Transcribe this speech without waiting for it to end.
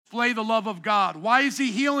display the love of God. Why is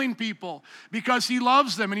he healing people? Because he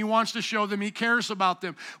loves them and he wants to show them he cares about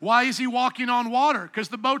them. Why is he walking on water? Because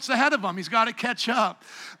the boat's ahead of him. He's got to catch up.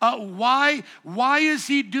 Why is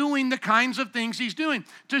he doing the kinds of things he's doing?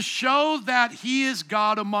 To show that he is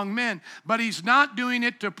God among men. But he's not doing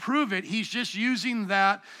it to prove it. He's just using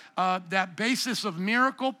that basis of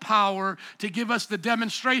miracle power to give us the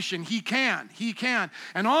demonstration. He can.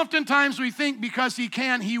 And oftentimes we think because he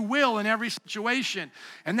can, he will in every situation.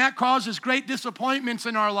 And that causes great disappointments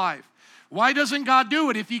in our life. Why doesn't God do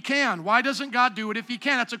it if he can? Why doesn't God do it if he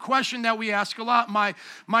can? That's a question that we ask a lot.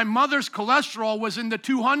 My mother's cholesterol was in the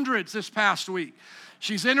 200s this past week.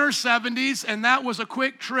 She's in her 70s, and that was a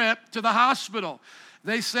quick trip to the hospital.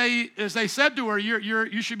 They say, as they said to her,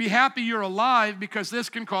 you should be happy you're alive because this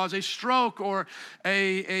can cause a stroke or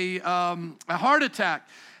a heart attack.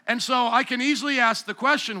 And so I can easily ask the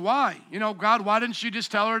question, why? God, why didn't you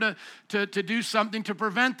just tell her to do something to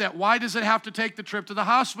prevent that? Why does it have to take the trip to the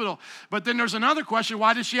hospital? But then there's another question,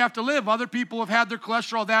 why does she have to live? Other people have had their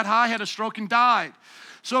cholesterol that high, had a stroke, and died.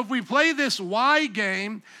 So if we play this why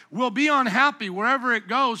game, we'll be unhappy wherever it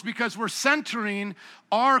goes because we're centering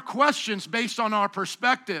our questions based on our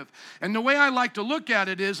perspective. And the way I like to look at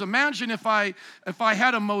it is, imagine if I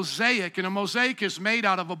had a mosaic, and a mosaic is made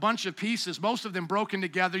out of a bunch of pieces, most of them broken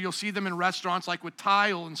together. You'll see them in restaurants like with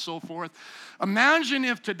tile and so forth. Imagine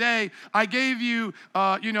if today I gave you,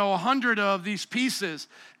 100 of these pieces,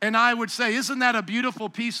 and I would say, isn't that a beautiful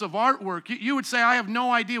piece of artwork? You would say, I have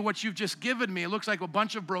no idea what you've just given me. It looks like a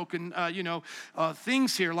bunch of broken,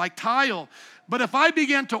 things here, like tile. But if I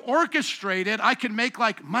began to orchestrate it, I could make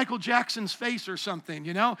like Michael Jackson's face or something,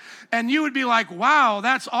 And you would be like, wow,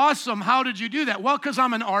 that's awesome. How did you do that? Well, because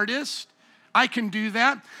I'm an artist. I can do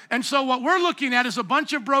that. And so what we're looking at is a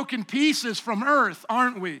bunch of broken pieces from earth,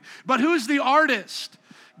 aren't we? But who's the artist?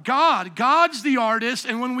 God. God's the artist,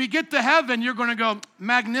 and when we get to heaven, you're going to go,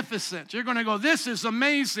 magnificent. You're going to go, this is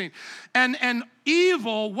amazing. And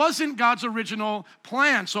evil wasn't God's original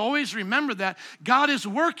plan, so always remember that. God is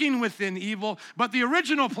working within evil, but the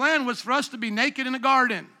original plan was for us to be naked in a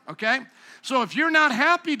garden, okay? So if you're not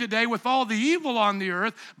happy today with all the evil on the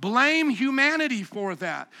earth, blame humanity for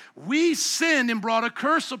that. We sinned and brought a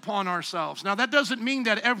curse upon ourselves. Now, that doesn't mean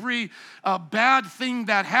that every bad thing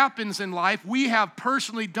that happens in life, we have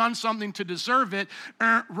personally done something to deserve it.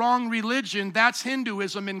 Wrong religion, that's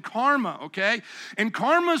Hinduism and karma, okay? And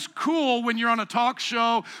karma's cool when you're on a talk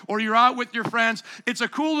show or you're out with your friends. It's a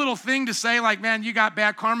cool little thing to say like, man, you got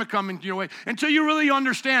bad karma coming your way. Until you really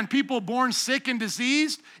understand people born sick and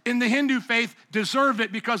diseased in the Hindu faith deserve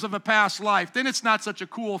it because of a past life. Then it's not such a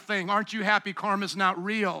cool thing. Aren't you happy karma's not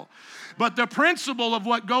real? But the principle of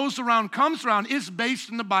what goes around comes around is based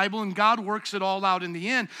in the Bible, and God works it all out in the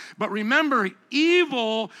end. But remember,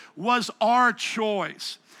 evil was our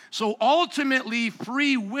choice. So ultimately,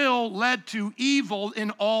 free will led to evil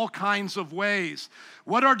in all kinds of ways.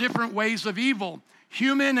 What are different ways of evil?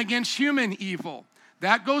 Human against human evil.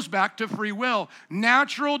 That goes back to free will.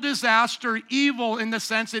 Natural disaster, evil in the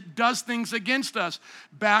sense it does things against us.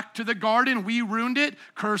 Back to the garden, we ruined it.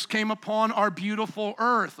 Curse came upon our beautiful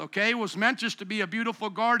earth, okay? It was meant just to be a beautiful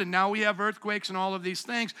garden. Now we have earthquakes and all of these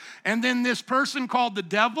things. And then this person called the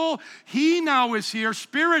devil, he now is here,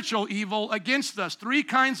 spiritual evil against us. Three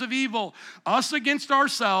kinds of evil. Us against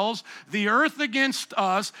ourselves, the earth against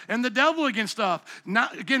us, and the devil against us.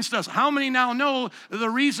 How many now know the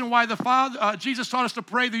reason why the Father, Jesus taught us to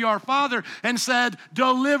pray the Our Father and said,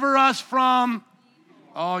 deliver us from,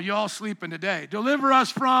 oh, y'all sleeping today. Deliver us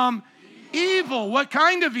from evil. What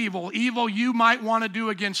kind of evil? Evil you might want to do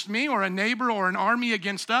against me or a neighbor or an army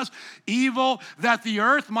against us. Evil that the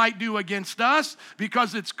earth might do against us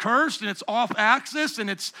because it's cursed and it's off axis and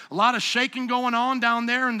it's a lot of shaking going on down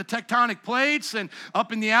there in the tectonic plates and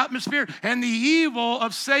up in the atmosphere. And the evil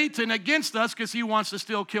of Satan against us because he wants to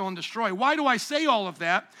steal, kill, and destroy. Why do I say all of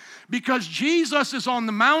that? Because Jesus is on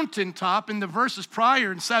the mountaintop in the verses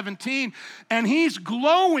prior in 17, and he's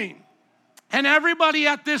glowing. And everybody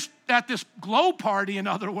at this glow party, in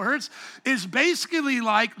other words, is basically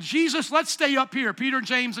like, Jesus, let's stay up here. Peter,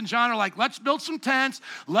 James, and John are like, let's build some tents.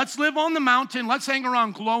 Let's live on the mountain. Let's hang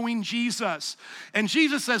around glowing Jesus. And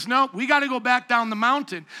Jesus says, no, we got to go back down the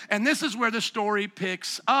mountain. And this is where the story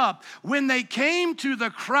picks up. When they came to the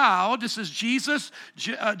crowd, this is Jesus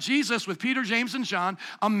with Peter, James, and John,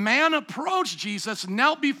 a man approached Jesus,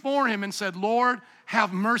 knelt before him, and said, Lord,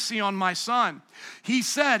 have mercy on my son. He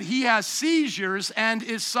said he has seizures and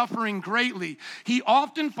is suffering greatly. He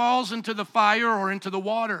often falls into the fire or into the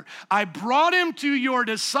water. I brought him to your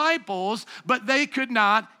disciples, but they could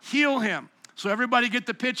not heal him. So everybody get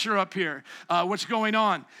the picture up here. What's going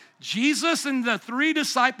on? Jesus and the 3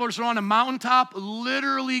 disciples are on a mountaintop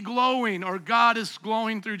literally glowing, or God is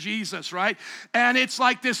glowing through Jesus, right? And it's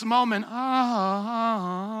like this moment,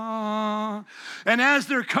 and as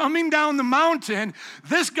they're coming down the mountain,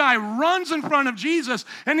 this guy runs in front of Jesus,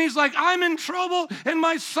 and he's like, I'm in trouble, and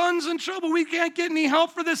my son's in trouble. We can't get any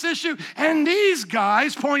help for this issue. And these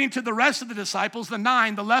guys, pointing to the rest of the disciples, the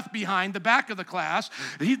 9, the left behind, the back of the class,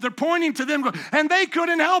 they're pointing to them, and they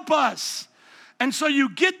couldn't help us. And so you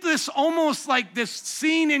get this almost like this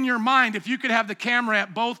scene in your mind, if you could have the camera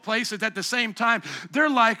at both places at the same time. They're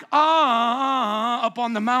like, up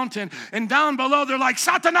on the mountain. And down below, they're like,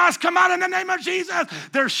 Satanas, come out in the name of Jesus.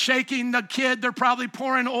 They're shaking the kid. They're probably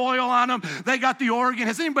pouring oil on him. They got the organ.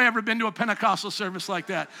 Has anybody ever been to a Pentecostal service like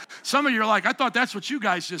that? Some of you are like, I thought that's what you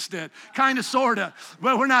guys just did. Kind of, sort of.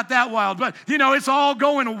 But we're not that wild. But, it's all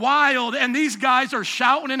going wild. And these guys are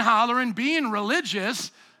shouting and hollering, being religious,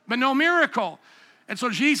 but no miracle. And so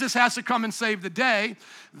Jesus has to come and save the day.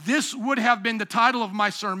 This would have been the title of my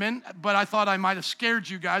sermon, but I thought I might have scared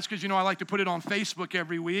you guys because, I like to put it on Facebook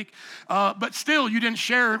every week. But still, you didn't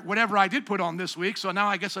share whatever I did put on this week, so now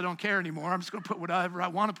I guess I don't care anymore. I'm just going to put whatever I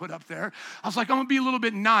want to put up there. I was like, I'm going to be a little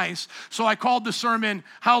bit nice. So I called the sermon,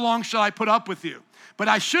 How Long Shall I Put Up With You? But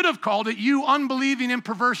I should have called it, You Unbelieving and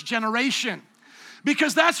Perverse Generation,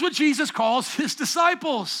 because that's what Jesus calls his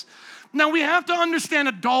disciples. Now, we have to understand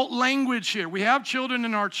adult language here. We have children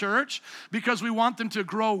in our church because we want them to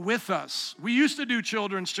grow with us. We used to do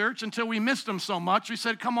children's church until we missed them so much. We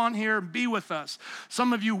said, come on here and be with us.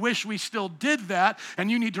 Some of you wish we still did that,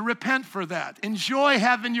 and you need to repent for that. Enjoy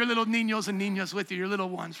having your little niños and niñas with you, your little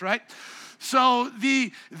ones, right? So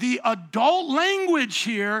the adult language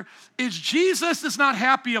here is Jesus is not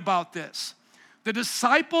happy about this. The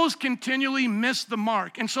disciples continually miss the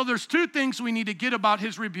mark. And so there's 2 things we need to get about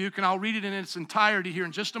his rebuke, and I'll read it in its entirety here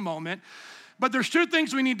in just a moment. But there's 2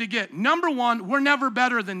 things we need to get. Number 1, we're never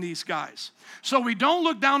better than these guys. So we don't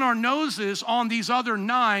look down our noses on these other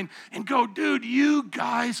 9 and go, dude, you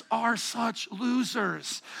guys are such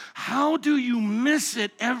losers. How do you miss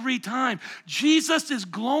it every time? Jesus is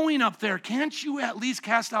glowing up there. Can't you at least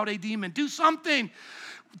cast out a demon? Do something.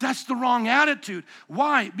 That's the wrong attitude.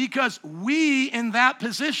 Why? Because we in that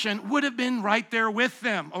position would have been right there with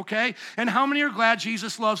them, okay? And how many are glad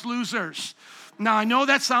Jesus loves losers? Now, I know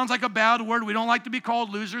that sounds like a bad word. We don't like to be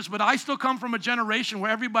called losers, but I still come from a generation where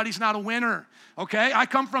everybody's not a winner, okay? I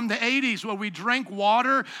come from the 80s where we drank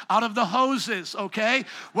water out of the hoses, okay?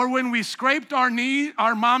 Where when we scraped our knee,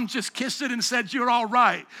 our mom just kissed it and said, you're all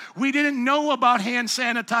right. We didn't know about hand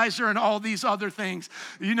sanitizer and all these other things.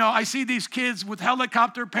 I see these kids with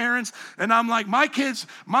helicopter parents, and I'm like, my kids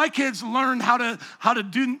learned how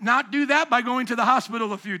to not do that by going to the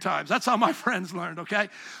hospital a few times. That's how my friends learned, okay?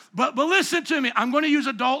 But listen to me. I'm going to use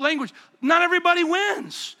adult language. Not everybody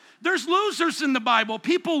wins. There's losers in the Bible.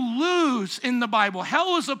 People lose in the Bible.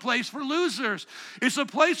 Hell is a place for losers. It's a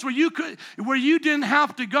place where you didn't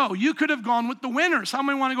have to go. You could have gone with the winners. How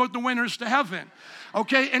many want to go with the winners to heaven?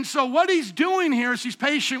 Okay, and so what he's doing here is he's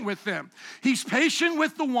patient with them. He's patient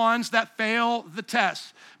with the ones that fail the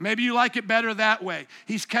test. Maybe you like it better that way.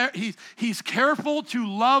 He's careful to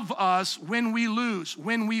love us when we lose,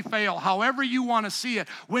 when we fail, however you want to see it.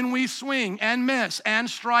 When we swing and miss and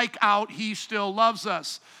strike out, he still loves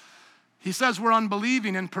us. He says we're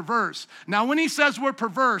unbelieving and perverse. Now, when he says we're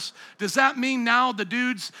perverse, does that mean now the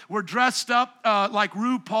dudes were dressed up like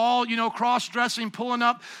RuPaul, cross-dressing, pulling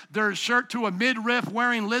up their shirt to a midriff,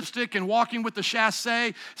 wearing lipstick and walking with the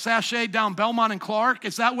sachet down Belmont and Clark?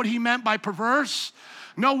 Is that what he meant by perverse?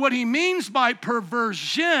 No, what he means by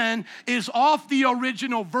perversion is off the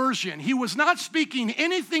original version. He was not speaking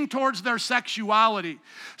anything towards their sexuality.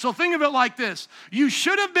 So think of it like this. You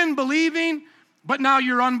should have been believing, but now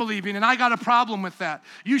you're unbelieving, and I got a problem with that.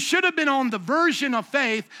 You should have been on the version of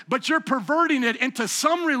faith, but you're perverting it into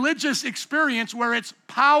some religious experience where it's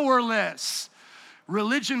powerless.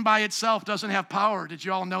 Religion by itself doesn't have power. Did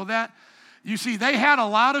you all know that? You see, they had a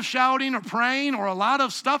lot of shouting or praying or a lot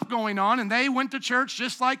of stuff going on, and they went to church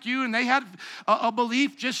just like you, and they had a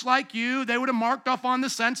belief just like you. They would have marked off on the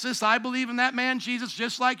census, I believe in that man Jesus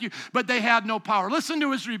just like you, but they had no power. Listen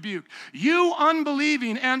to his rebuke. You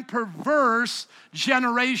unbelieving and perverse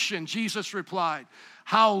generation, Jesus replied.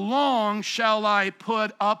 How long shall I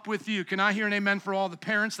put up with you? Can I hear an amen for all the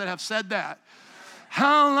parents that have said that?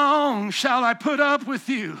 How long shall I put up with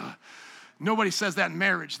you? Nobody says that in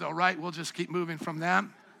marriage, though, right? We'll just keep moving from that.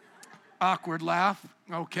 Awkward laugh.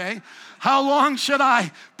 Okay. How long should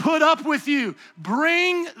I put up with you?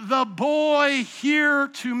 Bring the boy here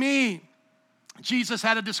to me. Jesus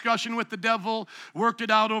had a discussion with the devil, worked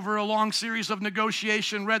it out over a long series of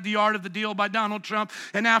negotiation, read The Art of the Deal by Donald Trump,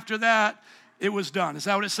 and after that, it was done. Is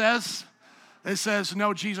that what it says? It says,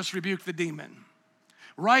 no, Jesus rebuked the demon.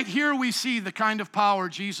 Right here we see the kind of power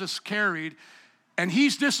Jesus carried, and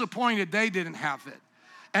he's disappointed they didn't have it.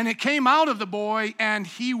 And it came out of the boy, and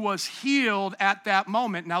he was healed at that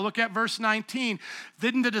moment. Now look at verse 19.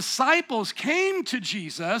 Then the disciples came to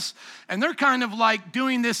Jesus, and they're kind of like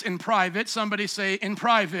doing this in private. Somebody say in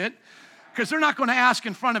private, because they're not going to ask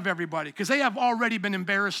in front of everybody, because they have already been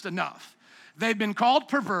embarrassed enough. They've been called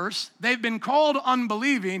perverse. They've been called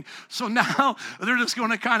unbelieving. So now they're just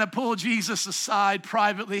going to kind of pull Jesus aside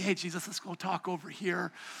privately. Hey, Jesus, let's go talk over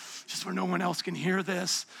here, just where no one else can hear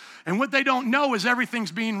this. And what they don't know is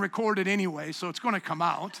everything's being recorded anyway, so it's going to come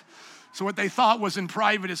out. So what they thought was in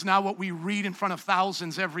private is now what we read in front of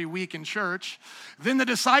thousands every week in church. Then the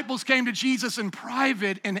disciples came to Jesus in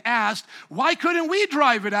private and asked, why couldn't we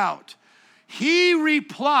drive it out? He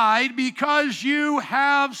replied, because you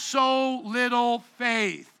have so little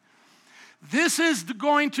faith. This is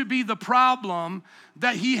going to be the problem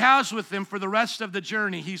that he has with them for the rest of the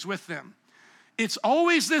journey he's with them. It's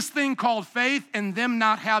always this thing called faith and them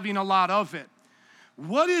not having a lot of it.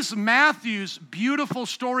 What is Matthew's beautiful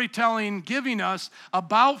storytelling giving us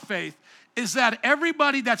about faith is that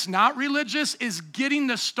everybody that's not religious is getting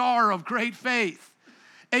the star of great faith.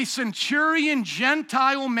 A centurion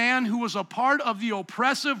Gentile man who was a part of the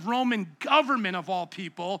oppressive Roman government of all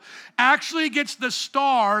people actually gets the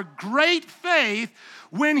star, great faith,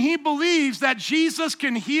 when he believes that Jesus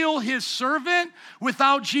can heal his servant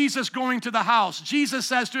without Jesus going to the house. Jesus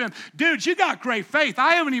says to him, dude, you got great faith.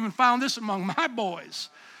 I haven't even found this among my boys.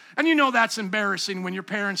 And you know that's embarrassing when your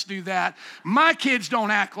parents do that. My kids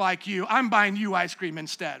don't act like you. I'm buying you ice cream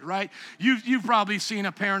instead, right? You've probably seen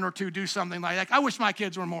a parent or two do something like that. I wish my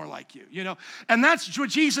kids were more like you, you know? And that's what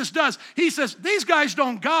Jesus does. He says, these guys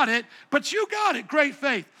don't got it, but you got it. Great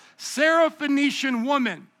faith. Syrophoenician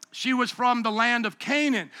woman. She was from the land of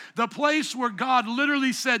Canaan, the place where God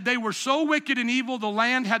literally said they were so wicked and evil, the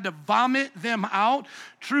land had to vomit them out.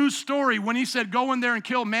 True story. When he said, go in there and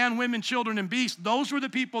kill man, women, children, and beasts, those were the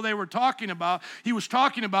people they were talking about. He was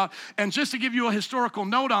talking about. And just to give you a historical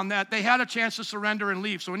note on that, they had a chance to surrender and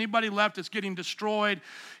leave. So anybody left that's getting destroyed,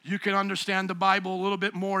 you can understand the Bible a little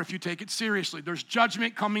bit more if you take it seriously. There's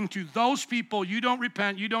judgment coming to those people. You don't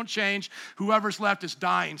repent, you don't change. Whoever's left is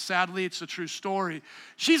dying. Sadly, it's a true story.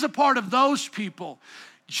 She's a part of those people.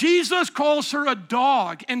 Jesus calls her a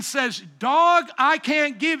dog and says, dog, I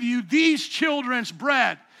can't give you these children's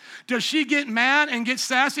bread. Does she get mad and get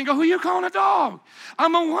sassy and go, who are you calling a dog?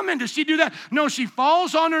 I'm a woman. Does she do that? No, she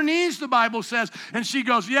falls on her knees, the Bible says, and she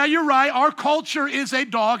goes, yeah, you're right. Our culture is a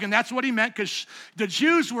dog, and that's what he meant, because the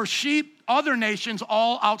Jews were sheep. Other nations,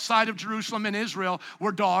 all outside of Jerusalem and Israel,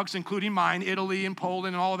 were dogs, including mine, Italy and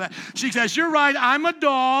Poland and all of that. She says, you're right, I'm a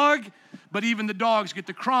dog, but even the dogs get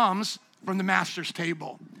the crumbs from the master's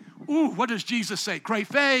table. Ooh, what does Jesus say? Great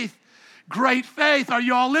faith. Great faith. Are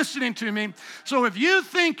you all listening to me? So if you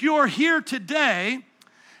think you're here today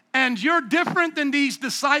and you're different than these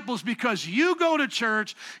disciples because you go to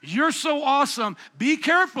church, you're so awesome, be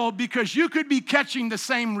careful, because you could be catching the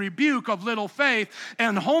same rebuke of little faith.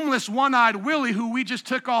 And homeless one-eyed Willie, who we just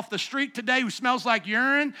took off the street today, who smells like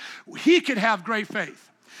urine, he could have great faith.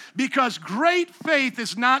 Because great faith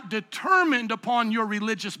is not determined upon your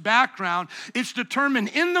religious background. It's determined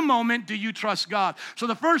in the moment, do you trust God? So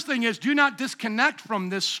the first thing is, do not disconnect from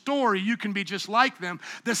this story. You can be just like them.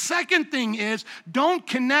 The second thing is, don't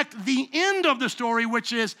connect the end of the story,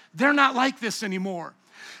 which is, they're not like this anymore.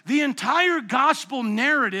 The entire gospel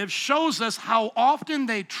narrative shows us how often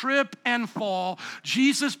they trip and fall.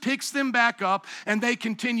 Jesus picks them back up and they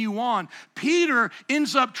continue on. Peter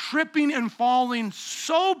ends up tripping and falling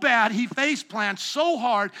so bad, he face plants so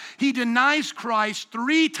hard, he denies Christ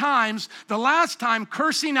 3 times. The last time,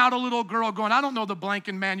 cursing out a little girl going, I don't know the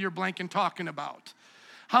blanking man you're blanking talking about.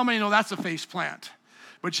 How many know that's a face plant?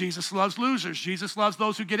 But Jesus loves losers. Jesus loves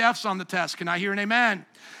those who get F's on the test. Can I hear an amen?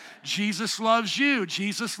 Jesus loves you.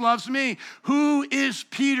 Jesus loves me. Who is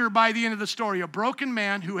Peter by the end of the story? A broken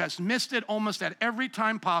man who has missed it almost at every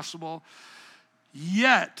time possible.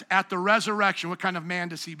 Yet, at the resurrection, what kind of man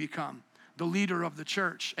does he become? The leader of the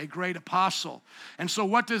church, a great apostle. And so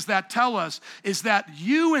what does that tell us? Is that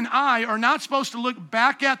you and I are not supposed to look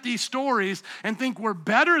back at these stories and think we're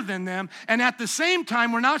better than them. And at the same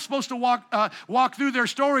time, we're not supposed to walk through their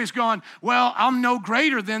stories going, well, I'm no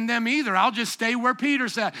greater than them either. I'll just stay where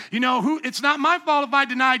Peter's at. You know, it's not my fault if I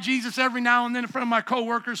deny Jesus every now and then in front of my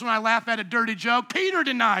coworkers when I laugh at a dirty joke. Peter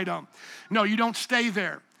denied him. No, you don't stay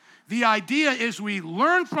there. The idea is we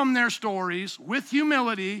learn from their stories with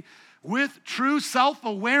humility, with true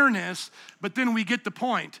self-awareness, but then we get the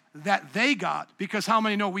point that they got, because how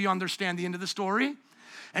many know we understand the end of the story?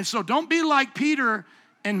 And so don't be like Peter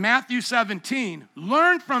in Matthew 17.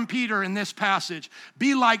 Learn from Peter in this passage.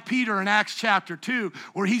 Be like Peter in Acts chapter 2,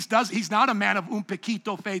 where he's not a man of un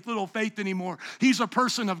poquito faith, little faith anymore. He's a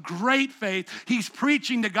person of great faith. He's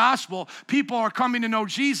preaching the gospel. People are coming to know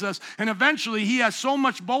Jesus, and eventually he has so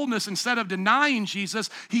much boldness, instead of denying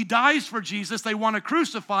Jesus, he dies for Jesus. They want to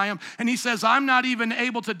crucify him, and he says, I'm not even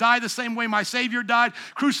able to die the same way my Savior died.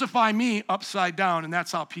 Crucify me upside down, and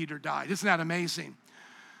that's how Peter died. Isn't that amazing?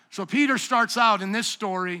 So Peter starts out in this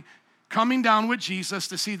story coming down with Jesus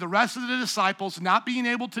to see the rest of the disciples not being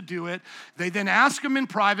able to do it. They then ask him in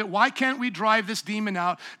private, why can't we drive this demon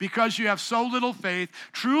out? Because you have so little faith.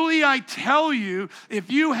 Truly I tell you,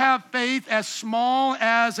 if you have faith as small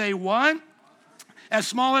as a what? As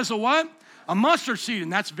small as a what? A mustard seed,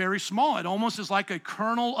 and that's very small. It almost is like a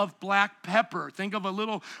kernel of black pepper. Think of a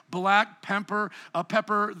little black pepper, a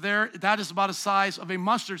pepper there. That is about the size of a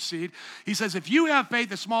mustard seed. He says, if you have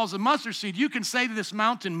faith as small as a mustard seed, you can say to this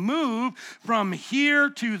mountain, move from here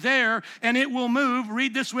to there, and it will move.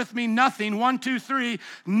 Read this with me, nothing. 1, 2, 3.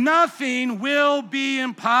 Nothing will be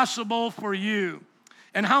impossible for you.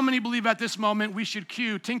 And how many believe at this moment we should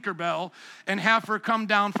cue Tinkerbell and have her come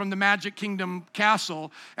down from the Magic Kingdom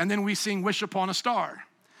castle, and then we sing Wish Upon a Star?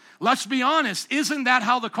 Let's be honest, isn't that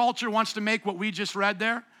how the culture wants to make what we just read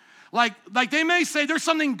there? Like they may say there's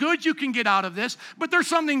something good you can get out of this, but there's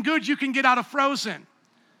something good you can get out of Frozen.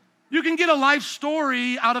 You can get a life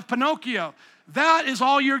story out of Pinocchio. That is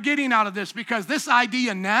all you're getting out of this, because this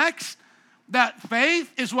idea next, that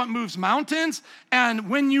faith is what moves mountains, and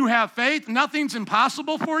when you have faith, nothing's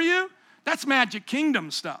impossible for you. That's Magic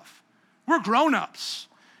Kingdom stuff. We're grown-ups.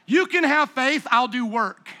 You can have faith, I'll do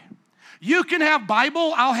work. You can have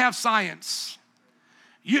Bible, I'll have science.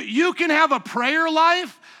 You can have a prayer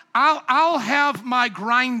life, I'll have my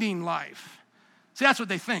grinding life. See, that's what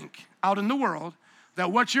they think out in the world, that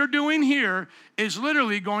what you're doing here is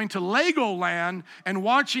literally going to Legoland and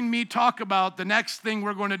watching me talk about the next thing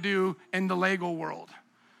we're going to do in the Lego world.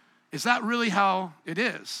 Is that really how it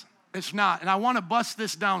is? It's not. And I want to bust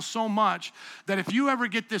this down so much that if you ever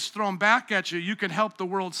get this thrown back at you, you can help the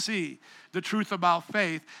world see the truth about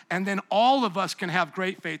faith, and then all of us can have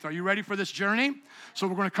great faith. Are you ready for this journey? So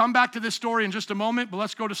we're going to come back to this story in just a moment, but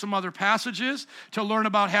let's go to some other passages to learn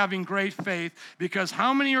about having great faith, because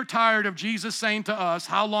how many are tired of Jesus saying to us,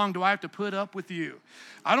 how long do I have to put up with you?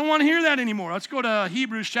 I don't want to hear that anymore. Let's go to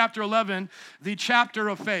Hebrews chapter 11, the chapter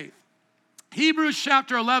of faith. Hebrews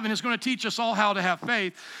chapter 11 is going to teach us all how to have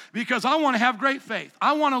faith, because I want to have great faith.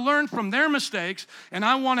 I want to learn from their mistakes, and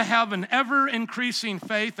I want to have an ever-increasing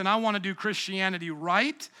faith, and I want to do Christianity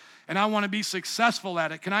right, and I want to be successful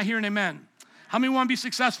at it. Can I hear an amen? How many want to be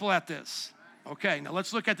successful at this? Okay, now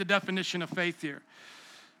let's look at the definition of faith here.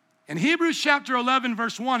 In Hebrews chapter 11,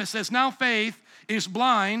 verse 1, it says, now faith is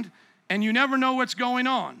blind, and you never know what's going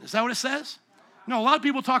on. Is that what it says? No, a lot of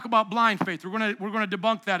people talk about blind faith. We're going to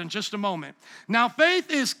debunk that in just a moment. Now, faith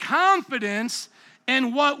is confidence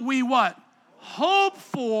in what we what? Hope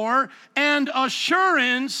for, and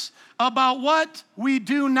assurance about what we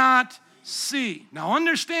do not see. Now,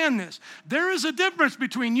 understand this. There is a difference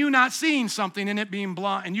between you not seeing something and it being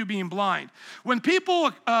blind, and you being blind. When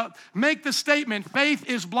people make the statement, faith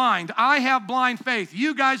is blind, I have blind faith,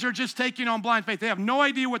 you guys are just taking on blind faith. They have no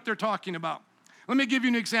idea what they're talking about. Let me give you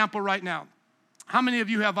an example right now. How many of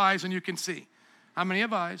you have eyes and you can see? How many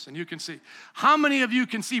have eyes and you can see? How many of you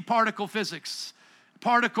can see particle physics?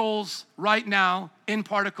 Particles right now in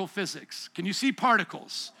particle physics. Can you see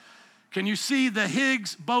particles? Can you see the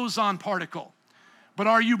Higgs boson particle? But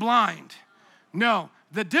are you blind? No.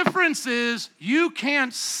 The difference is you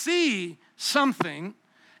can't see something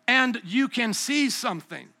and you can see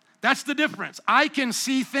something. That's the difference. I can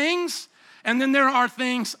see things, and then there are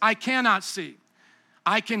things I cannot see.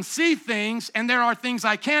 I can see things, and there are things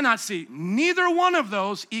I cannot see. Neither one of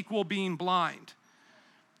those equal being blind.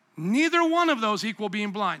 Neither one of those equal being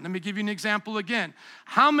blind. Let me give you an example again.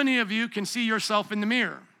 How many of you can see yourself in the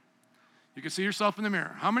mirror? You can see yourself in the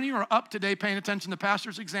mirror. How many are up today paying attention to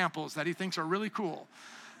Pastor's examples that he thinks are really cool?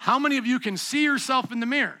 How many of you can see yourself in the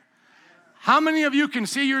mirror? How many of you can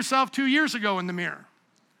see yourself 2 years ago in the mirror?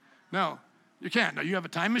 No, you can't. No, you have a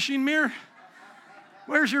time machine mirror?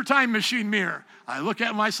 Where's your time machine mirror? I look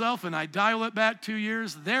at myself and I dial it back 2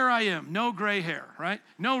 years. There I am. No gray hair, right?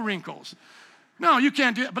 No wrinkles. No, you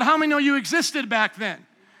can't do it. But how many know you existed back then?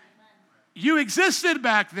 You existed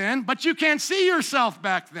back then, but you can't see yourself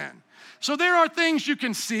back then. So there are things you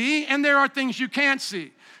can see and there are things you can't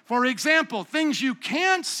see. For example, things you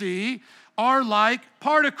can't see are like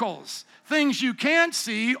particles. Things you can't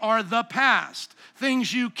see are the past.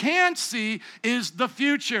 Things you can't see is the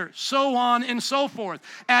future, so on and so forth.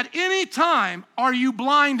 At any time, are you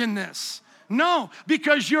blind in this? No,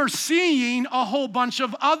 because you're seeing a whole bunch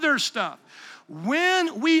of other stuff.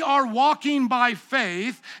 When we are walking by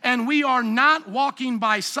faith and we are not walking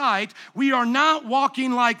by sight, we are not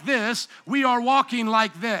walking like this, we are walking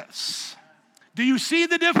like this. Do you see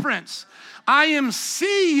the difference? I am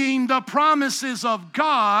seeing the promises of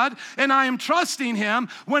God and I am trusting Him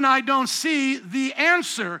when I don't see the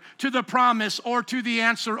answer to the promise or to the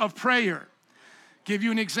answer of prayer. Give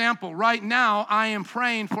you an example. Right now, I am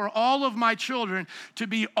praying for all of my children to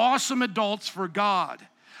be awesome adults for God.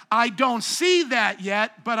 I don't see that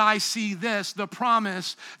yet, but I see this, the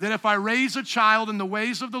promise that if I raise a child in the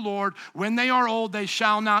ways of the Lord, when they are old, they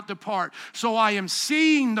shall not depart. So I am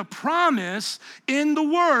seeing the promise in the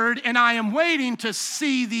Word, and I am waiting to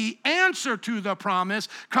see the answer to the promise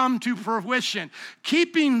come to fruition.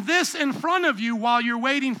 Keeping this in front of you while you're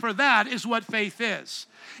waiting for that is what faith is.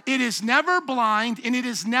 It is never blind, and it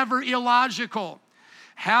is never illogical.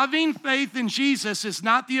 Having faith in Jesus is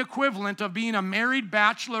not the equivalent of being a married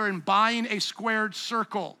bachelor and buying a squared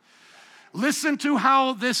circle. Listen to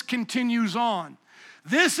how this continues on.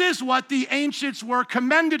 This is what the ancients were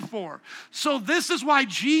commended for. So this is why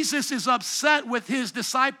Jesus is upset with his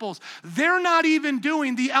disciples. They're not even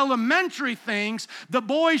doing the elementary things the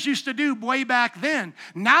boys used to do way back then.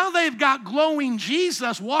 Now they've got glowing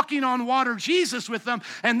Jesus, walking on water Jesus with them,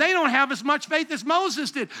 and they don't have as much faith as Moses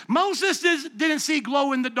did. Moses didn't see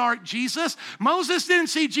glow-in-the-dark Jesus. Moses didn't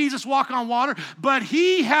see Jesus walk on water, but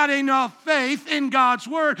he had enough faith in God's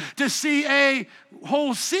word to see a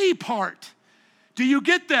whole sea part. Do you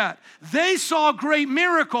get that? They saw great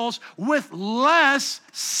miracles with less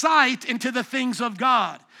sight into the things of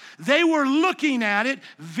God. They were looking at it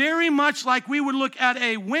very much like we would look at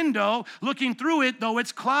a window, looking through it, though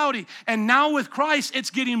it's cloudy. And now with Christ, it's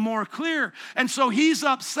getting more clear. And so he's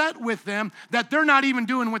upset with them that they're not even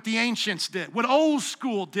doing what the ancients did, what old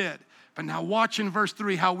school did. But now watch in verse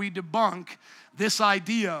 3 how we debunk this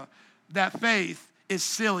idea that faith is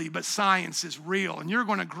silly, but science is real. And you're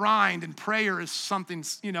going to grind, and prayer is something,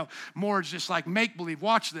 more just like make-believe.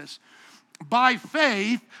 Watch this. By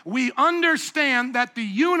faith, we understand that the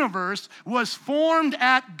universe was formed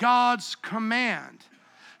at God's command,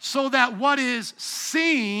 so that what is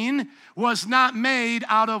seen was not made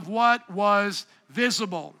out of what was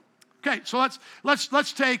visible. Okay, so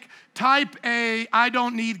let's take type A, I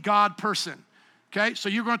don't need God person. Okay, so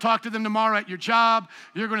you're going to talk to them tomorrow at your job.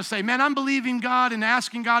 You're going to say, man, I'm believing God and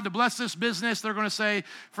asking God to bless this business. They're going to say,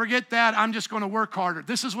 forget that. I'm just going to work harder.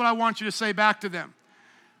 This is what I want you to say back to them.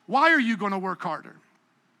 Why are you going to work harder?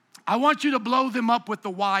 I want you to blow them up with the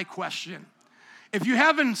why question. If you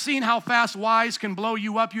haven't seen how fast whys can blow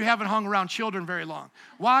you up, you haven't hung around children very long.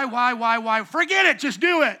 Why? Forget it. Just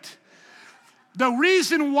do it. The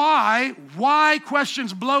reason why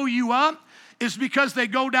questions blow you up is because they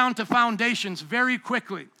go down to foundations very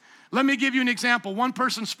quickly. Let me give you an example. One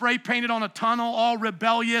person spray painted on a tunnel, all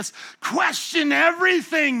rebellious. Question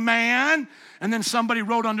everything, man. And then somebody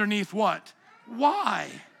wrote underneath what? Why?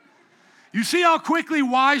 You see how quickly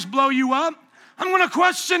whys blow you up? I'm going to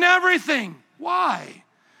question everything. Why?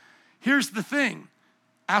 Here's the thing.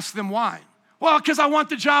 Ask them why. Well, because I want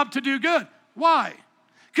the job to do good. Why?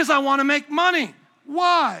 Because I want to make money.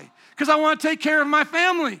 Why? Because I want to take care of my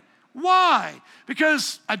family. Why?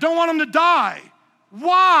 Because I don't want them to die.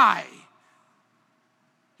 Why?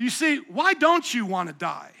 You see, why don't you want to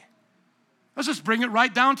die? Let's just bring it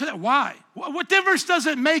right down to that. Why? What difference does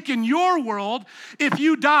it make in your world if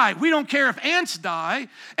you die? We don't care if ants die.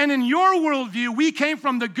 And in your worldview, we came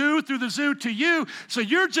from the goo through the zoo to you. So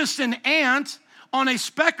you're just an ant on a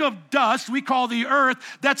speck of dust we call the earth,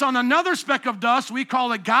 that's on another speck of dust we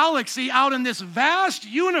call a galaxy out in this vast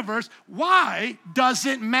universe. Why does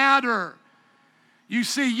it matter? You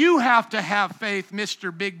see, you have to have faith,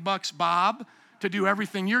 Mr. Big Bucks Bob, to do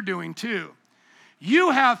everything you're doing too.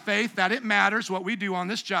 You have faith that it matters what we do on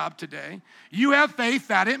this job today. You have faith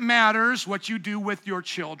that it matters what you do with your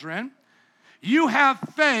children. You have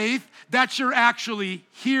faith that you're actually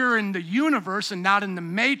here in the universe and not in the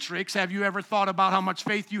matrix. Have you ever thought about how much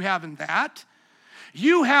faith you have in that?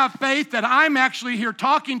 You have faith that I'm actually here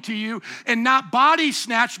talking to you and not body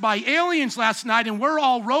snatched by aliens last night and we're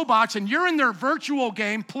all robots and you're in their virtual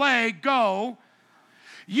game, play, go.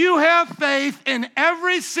 You have faith in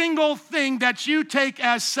every single thing that you take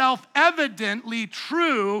as self-evidently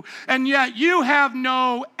true, and yet you have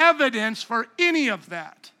no evidence for any of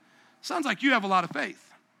that. Does Sounds like you have a lot of faith.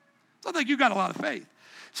 Sounds like you got a lot of faith.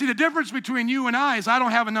 See, the difference between you and I is I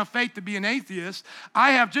don't have enough faith to be an atheist.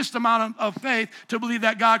 I have just amount of faith to believe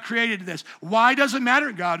that God created this. Why does it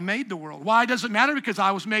matter? God made the world. Why does it matter? Because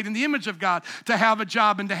I was made in the image of God to have a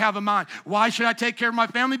job and to have a mind. Why should I take care of my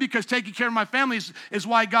family? Because taking care of my family is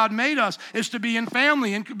why God made us, is to be in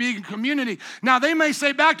family and be in community. Now, they may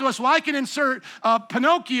say back to us, well, I can insert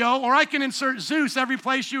Pinocchio or I can insert Zeus every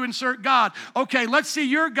place you insert God. Okay, let's see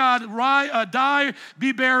your God die,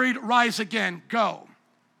 be buried, rise again. Go.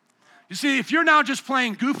 You see, if you're now just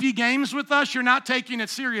playing goofy games with us, you're not taking it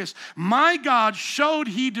serious. My God showed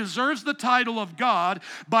he deserves the title of God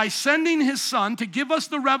by sending his son to give us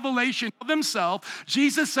the revelation of himself.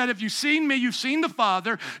 Jesus said, if you've seen me, you've seen the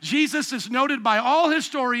Father. Jesus is noted by all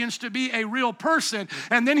historians to be a real person.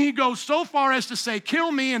 And then he goes so far as to say,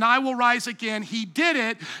 kill me and I will rise again. He did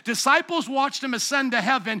it. Disciples watched him ascend to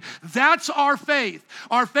heaven. That's our faith.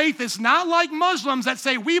 Our faith is not like Muslims that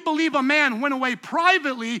say, we believe a man went away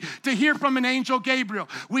privately to hear from an angel Gabriel.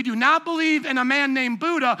 We do not believe in a man named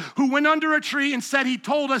Buddha who went under a tree and said he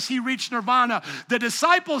told us he reached nirvana. The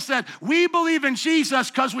disciples said, we believe in Jesus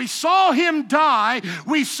because we saw him die,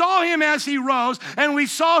 we saw him as he rose, and we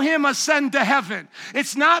saw him ascend to heaven.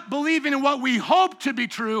 It's not believing in what we hope to be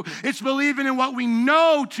true, it's believing in what we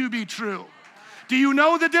know to be true. Do you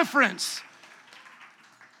know the difference?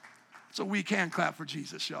 So we can clap for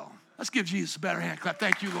Jesus, y'all. Let's give Jesus a better hand clap.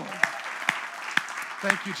 Thank you, Lord.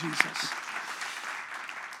 Thank you, Jesus.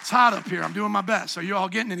 It's hot up here. I'm doing my best. Are you all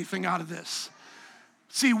getting anything out of this?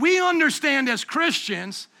 See, we understand as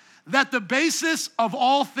Christians that the basis of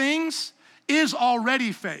all things is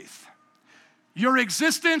already faith. Your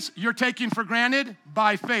existence, you're taking for granted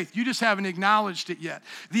by faith. You just haven't acknowledged it yet.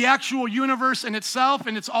 The actual universe in itself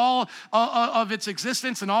and it's all of its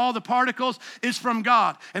existence and all the particles is from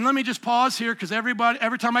God. And let me just pause here because every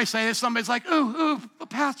time I say this, somebody's like, ooh,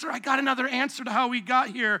 Pastor, I got another answer to how we got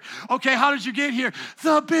here. Okay, how did you get here?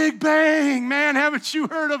 The Big Bang. Man, haven't you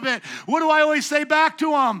heard of it? What do I always say back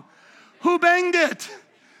to them? Who banged it?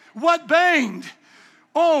 What banged?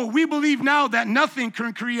 Oh, we believe now that nothing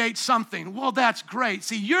can create something. Well, that's great.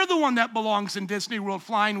 See, you're the one that belongs in Disney World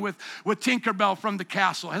flying with Tinkerbell from the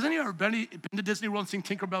castle. Has anyone ever been to Disney World and seen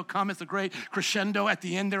Tinkerbell come? It's a great crescendo at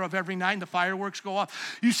the end there of every night and the fireworks go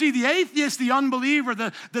off. You see, the atheist, the unbeliever,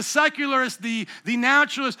 the secularist, the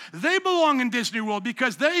naturalist, they belong in Disney World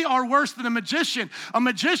because they are worse than a magician. A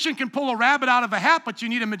magician can pull a rabbit out of a hat, but you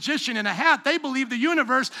need a magician in a hat. They believe the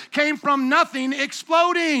universe came from nothing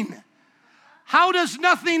exploding. How does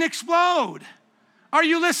nothing explode? Are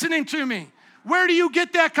you listening to me? Where do you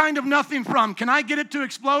get that kind of nothing from? Can I get it to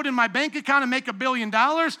explode in my bank account and make $1 billion?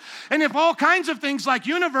 And if all kinds of things like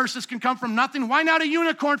universes can come from nothing, why not a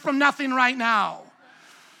unicorn from nothing right now?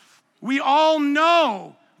 We all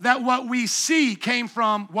know that what we see came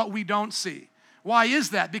from what we don't see. Why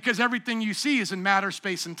is that? Because everything you see is in matter,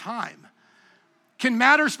 space, and time. Can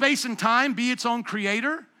matter, space, and time be its own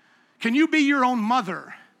creator? Can you be your own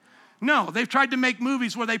mother? No, they've tried to make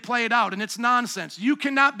movies where they play it out, and it's nonsense. You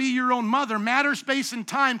cannot be your own mother. Matter, space, and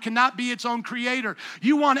time cannot be its own creator.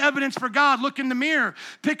 You want evidence for God, look in the mirror.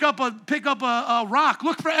 Pick up a rock.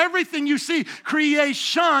 Look for everything you see.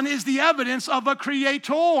 Creation is the evidence of a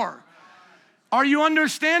creator. Are you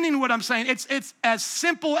understanding what I'm saying? It's as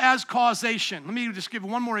simple as causation. Let me just give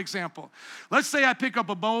one more example. Let's say I pick up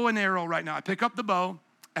a bow and arrow right now. I pick up the bow,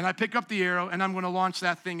 and I pick up the arrow, and I'm going to launch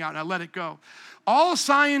that thing out, and I let it go. All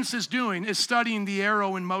science is doing is studying the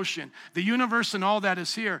arrow in motion. The universe and all that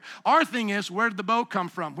is here. Our thing is, where did the bow come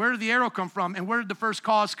from? Where did the arrow come from? And where did the first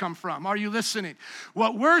cause come from? Are you listening?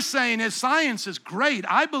 What we're saying is science is great.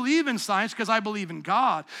 I believe in science because I believe in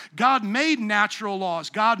God. God made natural laws.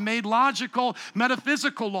 God made logical,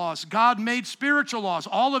 metaphysical laws. God made spiritual laws.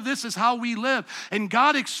 All of this is how we live. And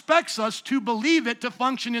God expects us to believe it to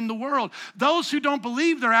function in the world. Those who don't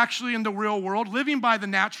believe they're actually in the real world, living by the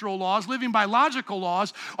natural laws, living by logical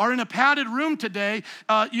laws, are in a padded room today,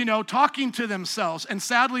 talking to themselves. And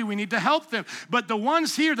sadly, we need to help them. But the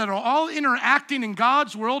ones here that are all interacting in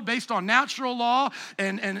God's world based on natural law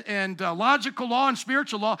and logical law and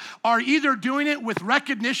spiritual law are either doing it with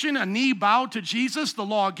recognition, a knee bowed to Jesus, the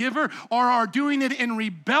lawgiver, or are doing it in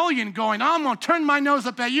rebellion, going, I'm going to turn my nose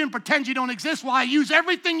up at you and pretend you don't exist while I use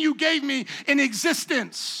everything you gave me in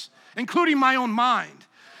existence, including my own mind.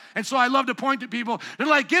 And so I love to point to people. They're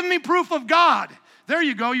like, give me proof of God. There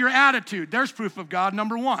you go, your attitude. There's proof of God,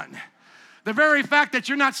 number one. The very fact that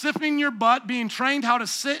you're not stiffening your butt, being trained how to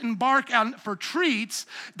sit and bark for treats,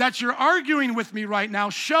 that you're arguing with me right now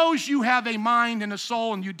shows you have a mind and a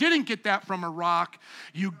soul, and you didn't get that from a rock.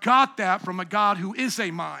 You got that from a God who is a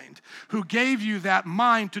mind, who gave you that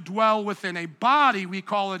mind to dwell within a body. We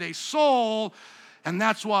call it a soul, and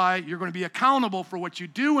that's why you're going to be accountable for what you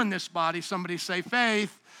do in this body. Somebody say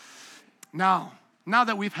faith. Now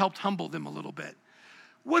that we've helped humble them a little bit,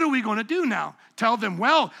 what are we going to do now? Tell them,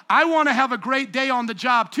 well, I want to have a great day on the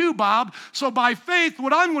job too, Bob. So by faith,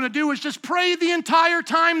 what I'm going to do is just pray the entire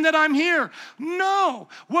time that I'm here. No,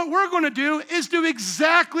 what we're going to do is do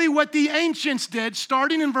exactly what the ancients did,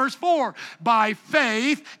 starting in verse 4. By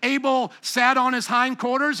faith, Abel sat on his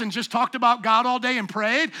hindquarters and just talked about God all day and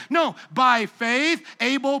prayed. No, by faith,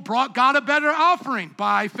 Abel brought God a better offering.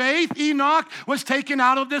 By faith, Enoch was taken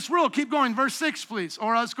out of this world. Keep going, verse 6, please.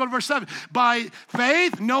 Or let's go to verse 7. By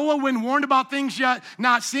faith, Noah, when warned about things yet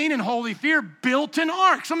not seen in holy fear, built an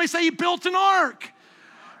ark. Somebody say, he built an ark.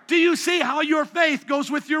 Do you see how your faith goes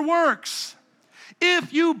with your works?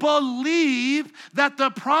 If you believe that the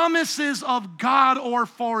promises of God are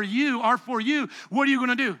for you, what are you going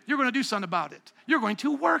to do? You're going to do something about it. You're going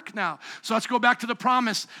to work now. So let's go back to the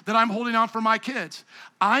promise that I'm holding on for my kids.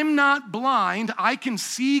 I'm not blind. I can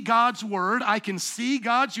see God's word. I can see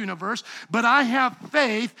God's universe, but I have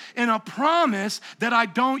faith in a promise that I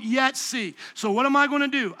don't yet see. So what am I going to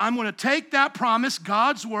do? I'm going to take that promise,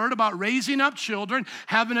 God's word about raising up children,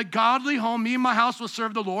 having a godly home. Me and my house will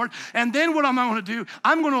serve the Lord. And then what am I going to do?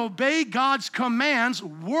 I'm going to obey God's commands,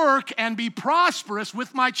 work and be prosperous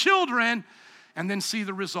with my children, and then see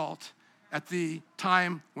the result at the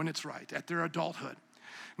time when it's right, at their adulthood.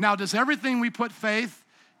 Now, does everything we put faith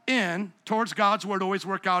in towards God's word always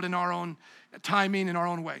work out in our own timing, in our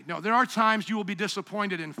own way? No, there are times you will be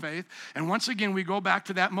disappointed in faith. And once again, we go back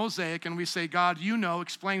to that mosaic and we say, God, you know,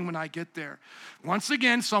 explain when I get there. Once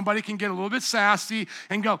again, somebody can get a little bit sassy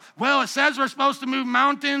and go, well, it says we're supposed to move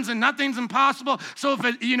mountains and nothing's impossible. So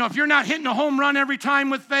if you're not hitting a home run every time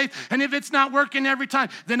with faith, and if it's not working every time,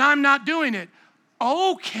 then I'm not doing it.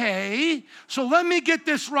 Okay, so let me get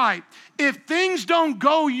this right. If things don't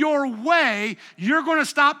go your way, you're going to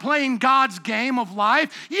stop playing God's game of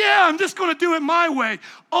life? Yeah, I'm just going to do it my way.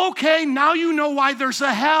 Okay, now you know why there's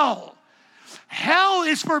a hell. Hell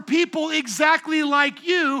is for people exactly like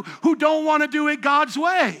you who don't want to do it God's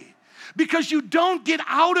way, because you don't get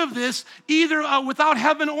out of this either without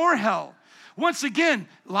heaven or hell. Once again,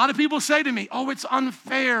 a lot of people say to me, oh, it's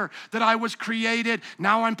unfair that I was created.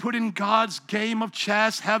 Now I'm put in God's game of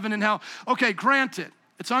chess, heaven and hell. Okay, granted,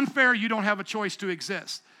 it's unfair you don't have a choice to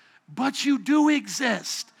exist. But you do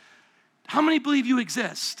exist. How many believe you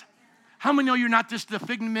exist? How many know you're not just the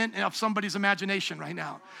figment of somebody's imagination right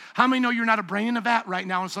now? How many know you're not a brain in a vat right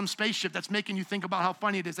now in some spaceship that's making you think about how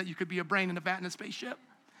funny it is that you could be a brain in a vat in a spaceship?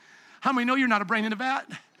 How many know you're not a brain in a vat?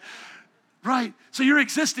 Right, so you're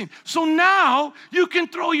existing. So now you can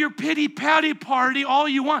throw your pity-patty party all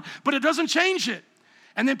you want, but it doesn't change it.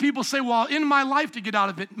 And then people say, well, in my life to get out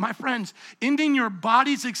of it. My friends, ending your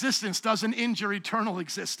body's existence doesn't end your eternal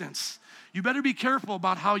existence. You better be careful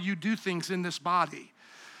about how you do things in this body.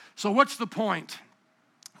 So what's the point?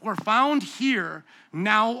 We're found here,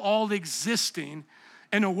 now all existing,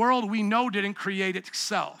 in a world we know didn't create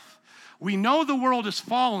itself. We know the world is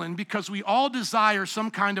fallen because we all desire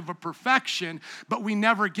some kind of a perfection, but we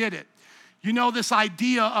never get it. You know, this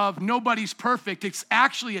idea of nobody's perfect, it's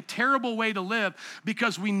actually a terrible way to live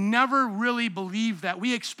because we never really believe that.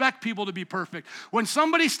 We expect people to be perfect. When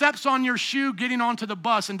somebody steps on your shoe getting onto the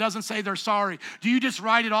bus and doesn't say they're sorry, do you just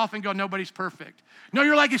write it off and go, nobody's perfect? No,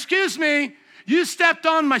 you're like, excuse me, you stepped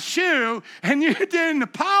on my shoe and you didn't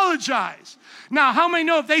apologize. Now, how many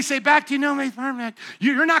know if they say back to you, nobody's perfect,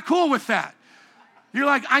 you're not cool with that? You're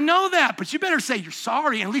like, I know that, but you better say you're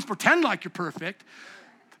sorry and at least pretend like you're perfect,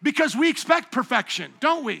 because we expect perfection,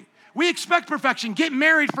 don't we? We expect perfection. Get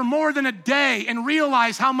married for more than a day and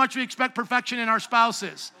realize how much we expect perfection in our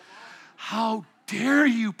spouses. How dare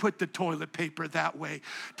you put the toilet paper that way?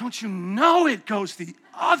 Don't you know it goes the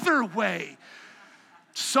other way?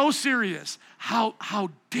 So serious.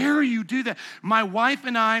 How dare you do that? My wife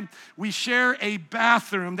and I, we share a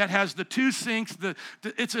bathroom that has the two sinks.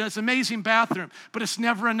 It's an amazing bathroom, but it's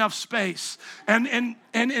never enough space. And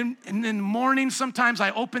in the morning, sometimes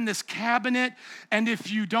I open this cabinet, and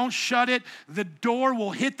if you don't shut it, the door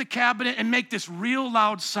will hit the cabinet and make this real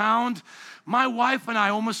loud sound. My wife and I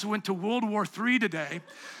almost went to World War III today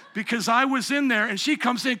because I was in there, and she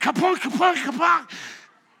comes in, kapong, kapong, kapong.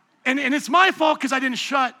 And it's my fault because I didn't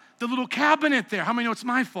shut the little cabinet there. How many know it's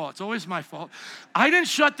my fault? It's always my fault. I didn't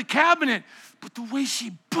shut the cabinet. But the way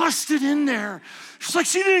she busted in there, she's like,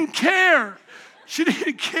 she didn't care. She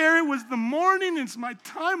didn't care. It was the morning. It's my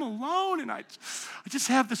time alone. And I just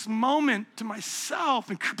have this moment to myself.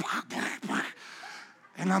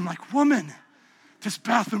 And I'm like, woman, this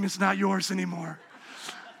bathroom is not yours anymore.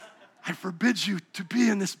 I forbid you to be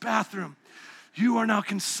in this bathroom. You are now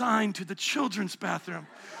consigned to the children's bathroom.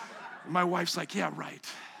 My wife's like, yeah, right.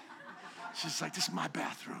 She's like, this is my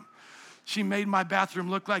bathroom. She made my bathroom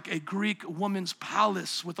look like a Greek woman's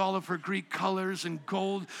palace with all of her Greek colors and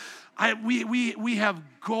gold. We have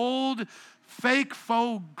gold, fake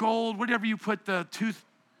faux gold, whatever you put the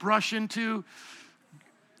toothbrush into.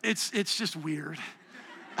 It's just weird.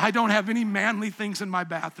 I don't have any manly things in my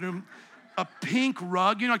bathroom. A pink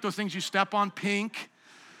rug, you know, like those things you step on, pink.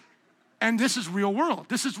 And this is real world.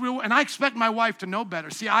 This is real. And I expect my wife to know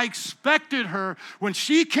better. See, I expected her when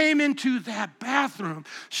she came into that bathroom,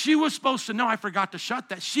 she was supposed to know, I forgot to shut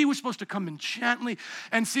that. She was supposed to come in gently.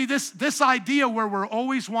 And see, this idea where we're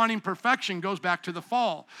always wanting perfection goes back to the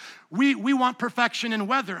fall. We want perfection in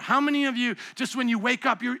weather. How many of you, just when you wake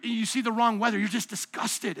up, you see the wrong weather, you're just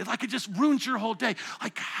disgusted. It's like it just ruins your whole day.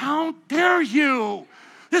 Like, how dare you?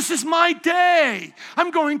 This is my day. I'm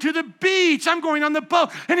going to the beach. I'm going on the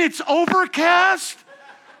boat. And it's overcast.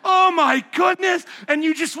 Oh my goodness. And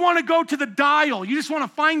you just want to go to the dial. You just want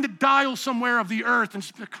to find the dial somewhere of the earth and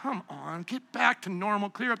just be like, come on, get back to normal,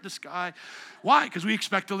 clear up the sky. Why? Because we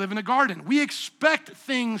expect to live in a garden. We expect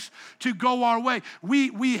things to go our way.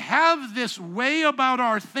 We have this way about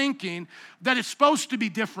our thinking that it's supposed to be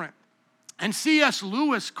different. And C.S.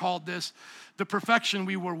 Lewis called this the perfection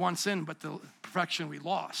we were once in, but the perfection we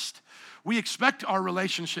lost. We expect our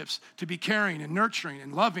relationships to be caring and nurturing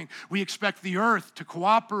and loving. We expect the earth to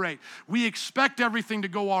cooperate. We expect everything to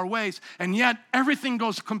go our ways, and yet everything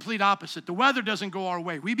goes complete opposite. The weather doesn't go our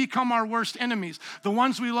way. We become our worst enemies. The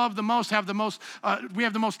ones we love the most have the most, we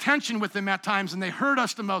have the most tension with them at times, and they hurt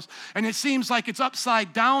us the most, and it seems like it's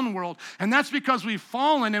upside down world, and that's because we've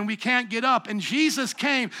fallen and we can't get up, and Jesus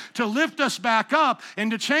came to lift us back up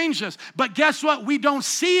and to change us. But guess what? We don't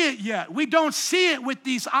see it yet. We don't see it with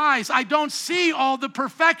these eyes. I don't see all the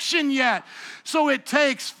perfection yet. So it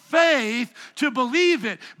takes faith to believe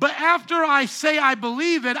it. But after I say I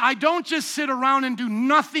believe it, I don't just sit around and do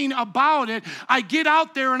nothing about it. I get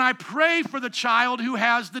out there and I pray for the child who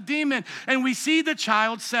has the demon, and we see the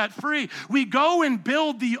child set free. We go and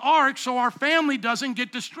build the ark so our family doesn't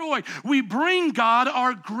get destroyed. We bring God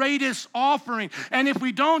our greatest offering. And if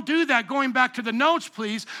we don't do that, going back to the notes,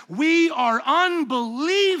 please, we are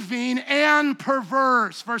unbelieving and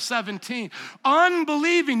perverse. Verse 17.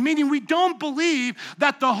 Unbelieving, meaning we don't believe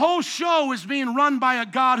that the whole show is being run by a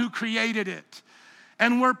God who created it.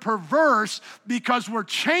 And we're perverse because we're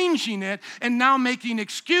changing it and now making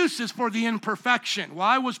excuses for the imperfection. Well,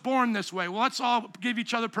 I was born this way. Well, let's all give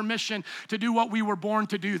each other permission to do what we were born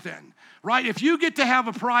to do then. Right? If you get to have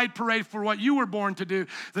a pride parade for what you were born to do,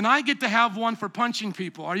 then I get to have one for punching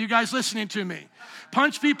people. Are you guys listening to me?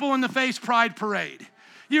 Punch people in the face pride parade.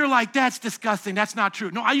 You're like, that's disgusting. That's not true.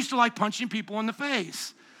 No, I used to like punching people in the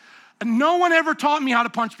face. And no one ever taught me how to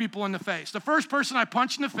punch people in the face. The first person I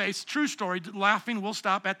punched in the face, true story, laughing, we'll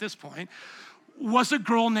stop at this point, was a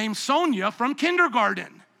girl named Sonia from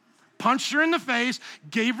kindergarten. Punched her in the face,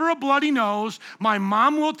 gave her a bloody nose. My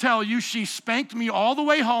mom will tell you she spanked me all the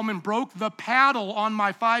way home and broke the paddle on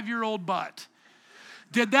my 5-year-old butt.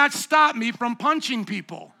 Did that stop me from punching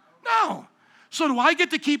people? No. So do I get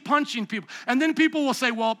to keep punching people? And then people will say,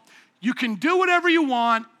 well, you can do whatever you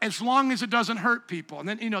want as long as it doesn't hurt people. And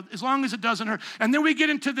then, as long as it doesn't hurt. And then we get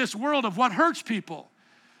into this world of what hurts people.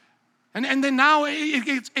 And then now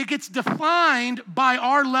it gets defined by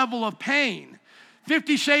our level of pain.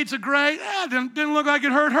 50 Shades of Grey, didn't look like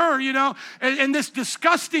it hurt her, And this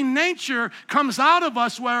disgusting nature comes out of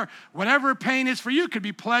us where whatever pain is for you could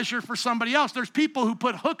be pleasure for somebody else. There's people who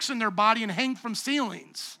put hooks in their body and hang from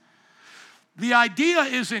ceilings. The idea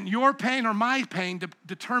isn't your pain or my pain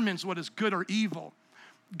determines what is good or evil.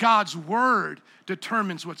 God's word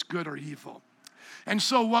determines what's good or evil. And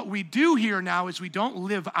so what we do here now is we don't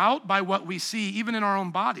live out by what we see, even in our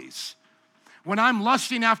own bodies. When I'm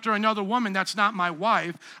lusting after another woman that's not my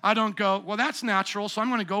wife, I don't go, well, that's natural, so I'm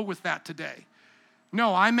going to go with that today.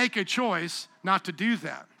 No, I make a choice not to do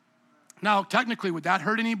that. Now, technically, would that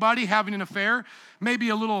hurt anybody, having an affair? Maybe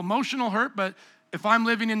a little emotional hurt, but if I'm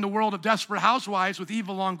living in the world of Desperate Housewives with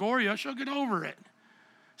Eva Longoria, she'll get over it.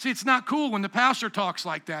 See, it's not cool when the pastor talks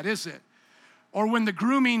like that, is it? Or when the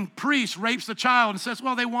grooming priest rapes the child and says,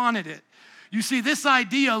 well, they wanted it. You see, this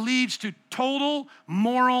idea leads to total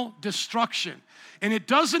moral destruction. And it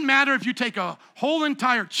doesn't matter if you take a whole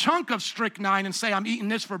entire chunk of strychnine and say, I'm eating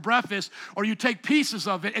this for breakfast, or you take pieces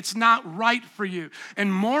of it, it's not right for you.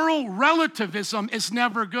 And moral relativism is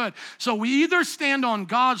never good. So we either stand on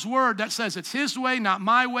God's word that says it's his way, not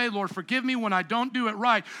my way, Lord, forgive me when I don't do it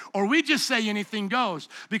right, or we just say anything goes.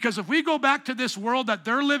 Because if we go back to this world that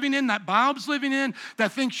they're living in, that Bob's living in,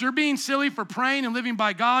 that thinks you're being silly for praying and living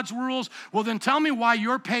by God's rules, well, then tell me why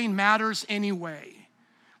your pain matters anyway.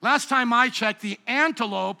 Last time I checked, the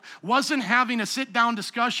antelope wasn't having a sit-down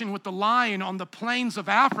discussion with the lion on the plains of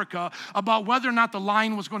Africa about whether or not the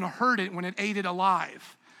lion was going to hurt it when it ate it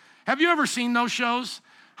alive. Have you ever seen those shows?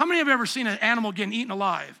 How many have ever seen an animal getting eaten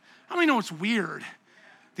alive? How many know it's weird?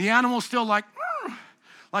 The animal's still like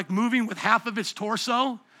moving with half of its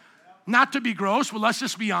torso. Not to be gross, but let's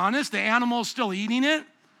just be honest, the animal's still eating it.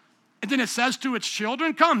 And then it says to its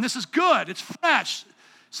children, come, this is good, it's fresh.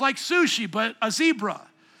 It's like sushi, but a zebra.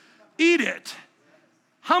 Eat it.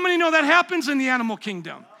 How many know that happens in the animal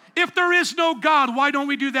kingdom? If there is no God, why don't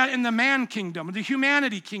we do that in the man kingdom, the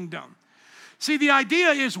humanity kingdom? See, the idea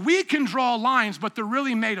is we can draw lines, but they're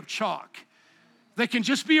really made of chalk. They can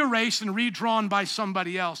just be erased and redrawn by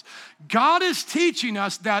somebody else. God is teaching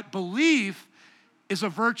us that belief is a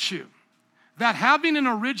virtue, that having an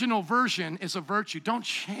original version is a virtue. Don't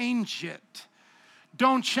change it.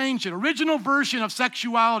 Don't change it. Original version of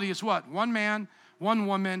sexuality is what? One man, one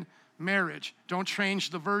woman, marriage. Don't change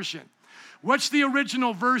the version. What's the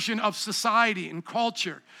original version of society and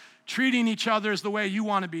culture? Treating each other as the way you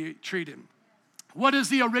want to be treated. What is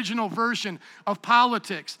the original version of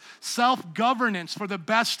politics? Self-governance for the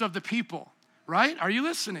best of the people, right? Are you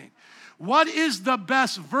listening? What is the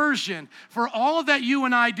best version for all that you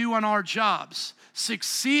and I do on our jobs?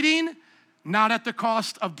 Succeeding, not at the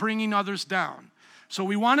cost of bringing others down. So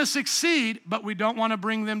we want to succeed, but we don't want to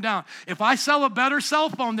bring them down. If I sell a better cell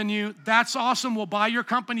phone than you, that's awesome. We'll buy your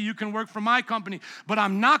company. You can work for my company. But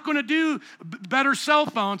I'm not going to do better cell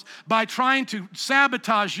phones by trying to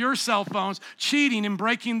sabotage your cell phones, cheating and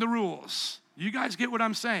breaking the rules. You guys get what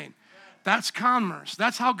I'm saying? That's commerce.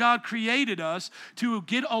 That's how God created us to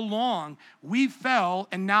get along. We fell,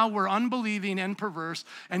 and now we're unbelieving and perverse.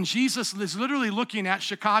 And Jesus is literally looking at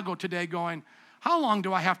Chicago today going, how long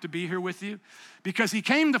do I have to be here with you? Because he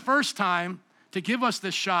came the first time to give us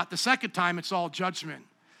this shot. The second time, it's all judgment.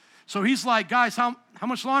 So he's like, guys, how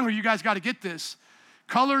much longer you guys got to get this?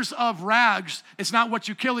 Colors of rags, it's not what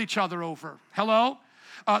you kill each other over. Hello?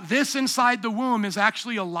 This inside the womb is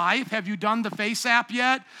actually a life. Have you done the face app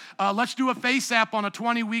yet? Let's do a face app on a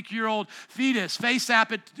 20-week-old fetus. Face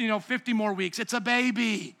app at 50 more weeks. It's a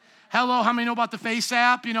baby. Hello, how many know about the face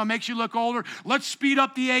app? Makes you look older. Let's speed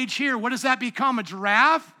up the age here. What does that become, a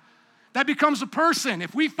giraffe? That becomes a person.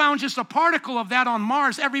 If we found just a particle of that on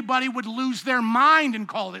Mars, everybody would lose their mind and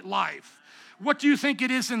call it life. What do you think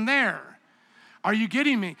it is in there? Are you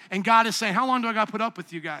getting me? And God is saying, how long do I got to put up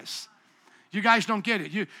with you guys? You guys don't get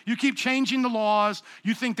it. You keep changing the laws.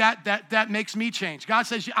 You think that makes me change. God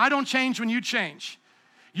says, I don't change when you change.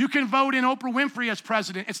 You can vote in Oprah Winfrey as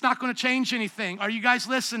president. It's not going to change anything. Are you guys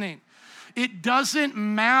listening? It doesn't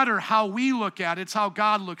matter how we look at it. It's how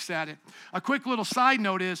God looks at it. A quick little side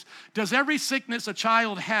note is, does every sickness a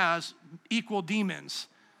child has equal demons?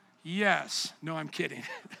 Yes. No, I'm kidding.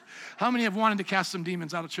 How many have wanted to cast some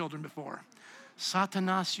demons out of children before?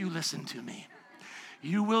 Satanas, you listen to me.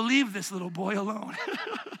 You will leave this little boy alone.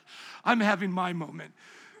 I'm having my moment.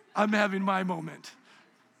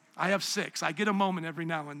 I have 6. I get a moment every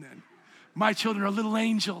now and then. My children are little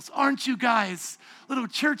angels. Aren't you guys? Little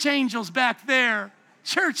church angels back there.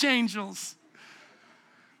 Church angels.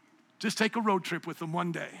 Just take a road trip with them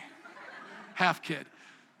one day. Half kid.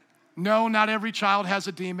 No, not every child has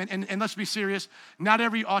a demon. And let's be serious. Not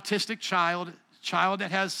every autistic child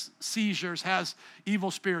that has seizures has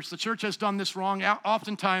evil spirits. The church has done this wrong.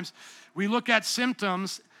 Oftentimes, we look at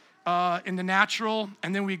symptoms in the natural,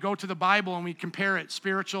 and then we go to the Bible and we compare it,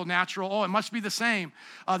 spiritual, natural. Oh, it must be the same.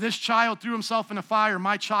 This child threw himself in a fire.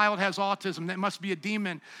 My child has autism. That must be a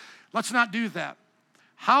demon. Let's not do that.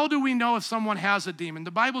 How do we know if someone has a demon?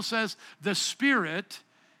 The Bible says the spirit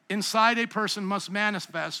inside a person must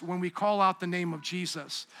manifest when we call out the name of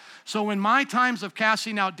Jesus. So in my times of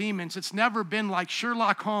casting out demons, it's never been like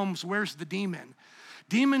Sherlock Holmes, where's the demon?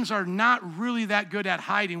 Demons are not really that good at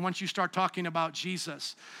hiding once you start talking about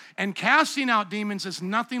Jesus. And casting out demons is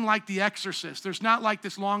nothing like The Exorcist. There's not like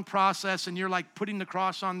this long process and you're like putting the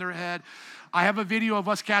cross on their head. I have a video of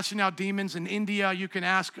us casting out demons in India. You can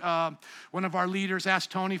ask one of our leaders, ask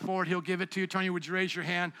Tony for it. He'll give it to you. Tony, would you raise your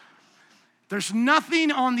hand? There's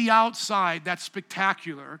nothing on the outside that's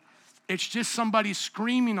spectacular. It's just somebody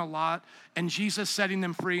screaming a lot and Jesus setting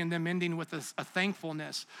them free and them ending with a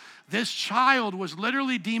thankfulness. This child was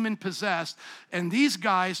literally demon possessed, and these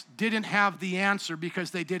guys didn't have the answer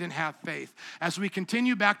because they didn't have faith. As we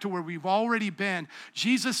continue back to where we've already been,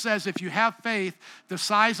 Jesus says if you have faith the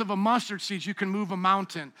size of a mustard seed, you can move a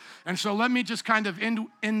mountain. And so let me just kind of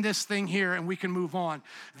end this thing here and we can move on.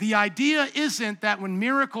 The idea isn't that when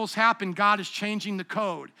miracles happen, God is changing the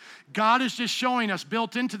code. God is just showing us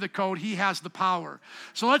built into the code, he has the power.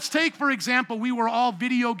 So let's take, for example, we were all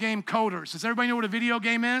video game coders. Does everybody know what a video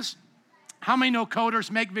game is? How many know coders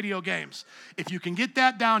make video games? If you can get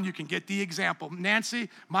that down, you can get the example. Nancy,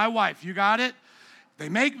 my wife, you got it? They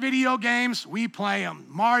make video games, we play them.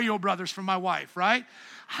 Mario Brothers for my wife, right?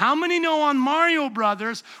 How many know on Mario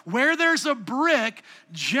Brothers, where there's a brick,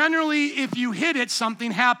 generally if you hit it,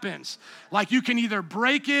 something happens. Like you can either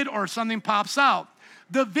break it or something pops out.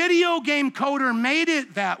 The video game coder made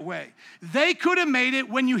it that way. They could have made it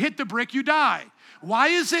when you hit the brick, you die. Why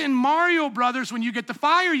is it in Mario Brothers when you get the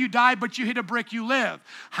fire, you die, but you hit a brick, you live?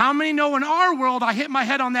 How many know in our world, I hit my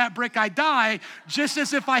head on that brick, I die, just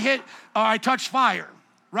as if I touch fire,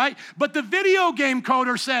 right? But the video game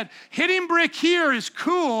coder said, hitting brick here is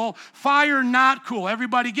cool, fire not cool.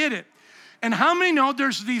 Everybody get it? And how many know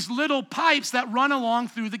there's these little pipes that run along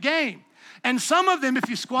through the game? And some of them, if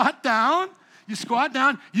you squat down,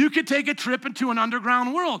 you could take a trip into an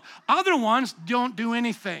underground world. Other ones don't do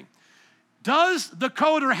anything. Does the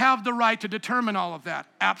coder have the right to determine all of that?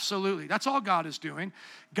 Absolutely. That's all God is doing.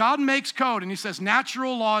 God makes code, and he says,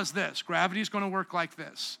 natural law is this. Gravity is going to work like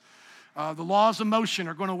this. The laws of motion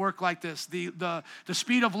are going to work like this. The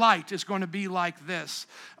speed of light is going to be like this.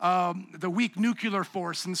 The weak nuclear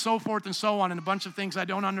force and so forth and so on, and a bunch of things I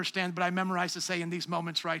don't understand, but I memorize to say in these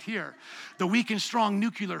moments right here. The weak and strong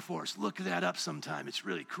nuclear force. Look that up sometime. It's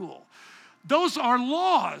really cool. Those are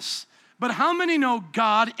laws. But how many know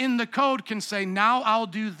God in the code can say, now I'll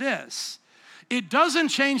do this? It doesn't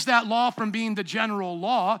change that law from being the general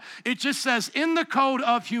law. It just says in the code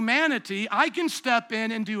of humanity, I can step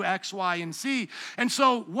in and do X, Y, and Z. And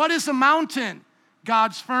so what is a mountain?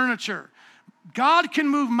 God's furniture. God can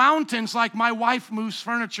move mountains like my wife moves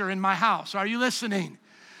furniture in my house. Are you listening?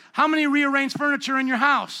 How many rearranged furniture in your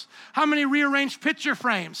house? How many rearranged picture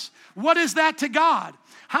frames? What is that to God?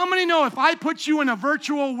 How many know if I put you in a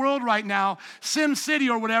virtual world right now, Sim City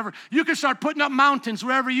or whatever, you can start putting up mountains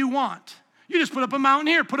wherever you want. You just put up a mountain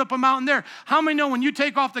here, put up a mountain there. How many know when you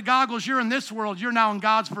take off the goggles, you're in this world, you're now in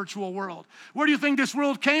God's virtual world? Where do you think this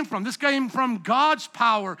world came from? This came from God's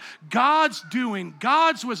power, God's doing,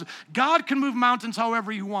 God's wisdom. God can move mountains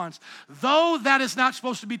however he wants. Though that is not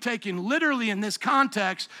supposed to be taken literally in this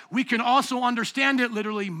context, we can also understand it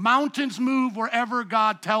literally. Mountains move wherever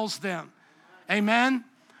God tells them. Amen?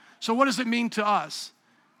 So what does it mean to us?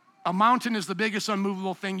 A mountain is the biggest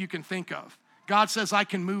unmovable thing you can think of. God says, I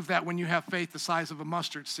can move that when you have faith the size of a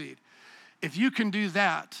mustard seed. If you can do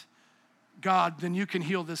that, God, then you can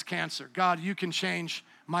heal this cancer. God, you can change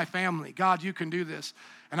my family. God, you can do this.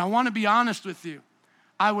 And I want to be honest with you.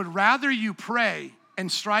 I would rather you pray and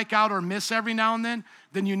strike out or miss every now and then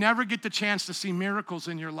than you never get the chance to see miracles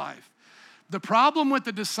in your life. The problem with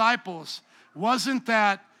the disciples wasn't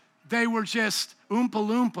that they were just Oompa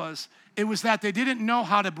Loompas. It was that they didn't know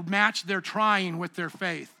how to match their trying with their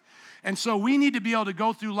faith. And so we need to be able to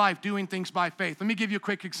go through life doing things by faith. Let me give you a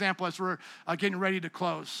quick example as we're getting ready to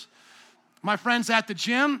close. My friend's at the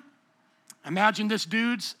gym. Imagine this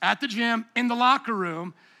dude's at the gym in the locker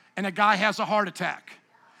room, and a guy has a heart attack.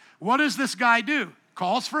 What does this guy do?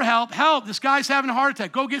 Calls for help. Help, this guy's having a heart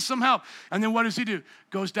attack. Go get some help. And then what does he do?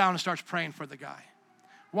 Goes down and starts praying for the guy.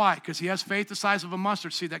 Why? Because he has faith the size of a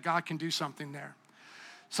mustard seed that God can do something there.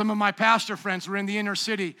 Some of my pastor friends were in the inner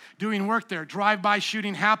city doing work there. Drive-by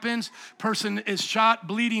shooting happens. Person is shot,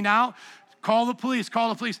 bleeding out. Call the police, call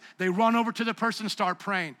the police. They run over to the person and start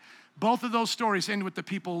praying. Both of those stories end with the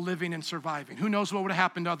people living and surviving. Who knows what would have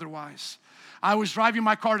happened otherwise? I was driving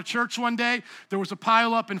my car to church one day. There was a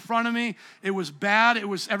pile up in front of me. It was bad. It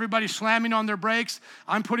was everybody slamming on their brakes.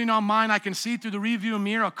 I'm putting on mine. I can see through the rearview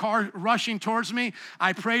mirror a car rushing towards me.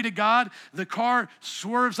 I pray to God. The car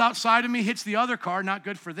swerves outside of me, hits the other car. Not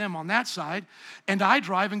good for them on that side. And I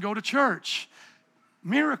drive and go to church.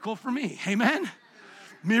 Miracle for me. Amen?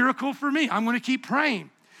 Miracle for me. I'm going to keep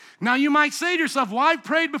praying. Now you might say to yourself, well, I've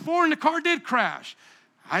prayed before and the car did crash.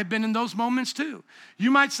 I've been in those moments too. You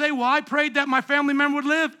might say, well, I prayed that my family member would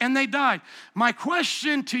live and they died. My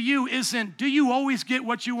question to you isn't, do you always get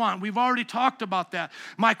what you want? We've already talked about that.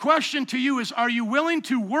 My question to you is, are you willing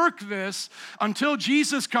to work this until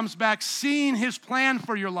Jesus comes back, seeing his plan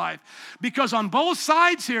for your life? Because on both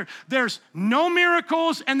sides here, there's no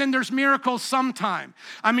miracles and then there's miracles sometime.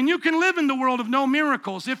 I mean, you can live in the world of no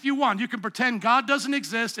miracles if you want. You can pretend God doesn't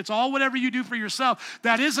exist. It's all whatever you do for yourself.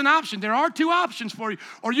 That is an option. There are two options for you.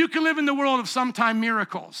 Or you can live in the world of sometime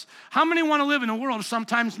miracles. How many want to live in a world of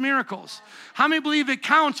sometimes miracles? How many believe it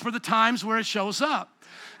counts for the times where it shows up?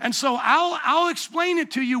 And so I'll explain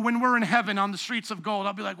it to you when we're in heaven on the streets of gold.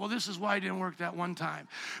 I'll be like, well, this is why it didn't work that one time.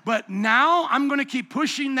 But now I'm going to keep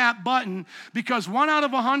pushing that button because 1 out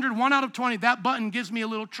of 100, 1 out of 20, that button gives me a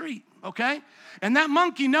little treat, okay? And that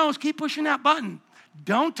monkey knows, keep pushing that button.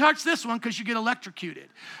 Don't touch this one because you get electrocuted.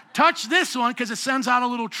 Touch this one because it sends out a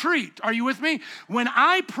little treat. Are you with me? When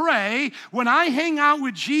I pray, when I hang out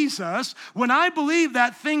with Jesus, when I believe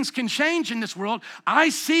that things can change in this world, I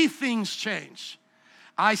see things change.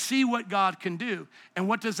 I see what God can do. And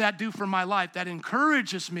what does that do for my life? That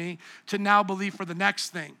encourages me to now believe for the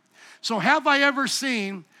next thing. So have I ever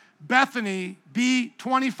seen Bethany be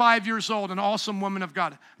 25 years old, an awesome woman of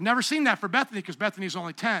God? I've never seen that for Bethany because Bethany's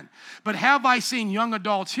only 10. But have I seen young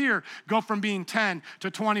adults here go from being 10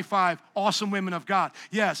 to 25 awesome women of God?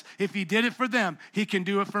 Yes, if he did it for them, he can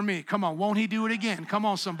do it for me. Come on, won't he do it again? Come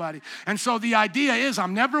on, somebody. And so the idea is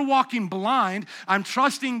I'm never walking blind. I'm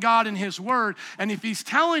trusting God in his word. And if he's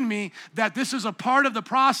telling me that this is a part of the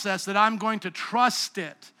process, that I'm going to trust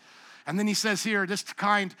it. And then he says here, this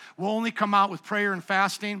kind will only come out with prayer and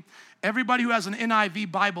fasting. Everybody who has an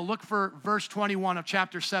NIV Bible, look for verse 21 of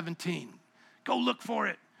chapter 17. Go look for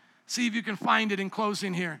it. See if you can find it in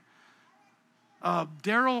closing here.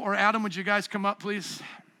 Daryl or Adam, would you guys come up, please?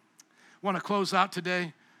 Want to close out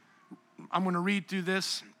today. I'm going to read through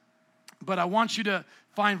this, but I want you to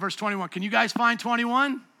find verse 21. Can you guys find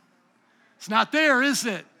 21? It's not there, is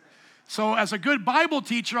it? So as a good Bible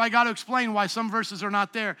teacher, I got to explain why some verses are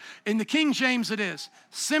not there. In the King James it is.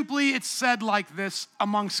 Simply it's said like this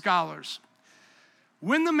among scholars.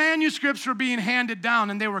 When the manuscripts were being handed down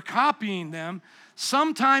and they were copying them,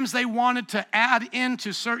 sometimes they wanted to add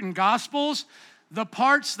into certain gospels the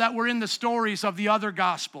parts that were in the stories of the other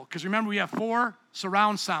gospel. Because remember, we have 4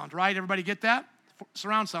 surround sound, right? Everybody get that?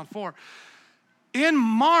 Surround sound, 4. In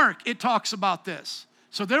Mark, it talks about this.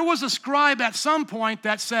 So there was a scribe at some point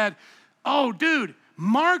that said, oh, dude,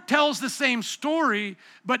 Mark tells the same story,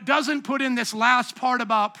 but doesn't put in this last part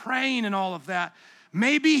about praying and all of that.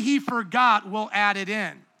 Maybe he forgot, we'll add it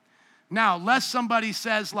in. Now, lest somebody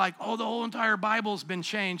says like, oh, the whole entire Bible's been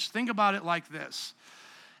changed, think about it like this.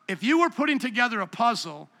 If you were putting together a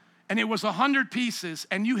puzzle and it was 100 pieces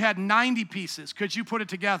and you had 90 pieces, could you put it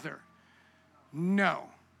together? No.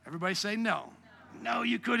 Everybody say no. No,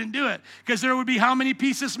 you couldn't do it because there would be how many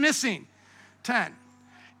pieces missing? 10.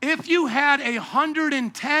 If you had a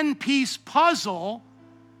 110-piece puzzle,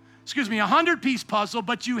 100-piece puzzle,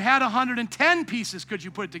 but you had 110 pieces, could you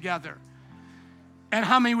put it together? And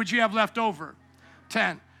how many would you have left over?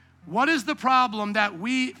 10. What is the problem that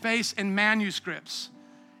we face in manuscripts?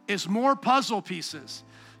 Is more puzzle pieces.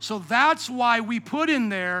 So that's why we put in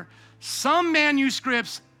there, some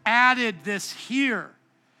manuscripts added this here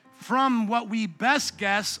from what we best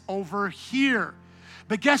guess over here.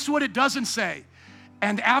 But guess what it doesn't say?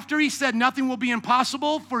 And after he said nothing will be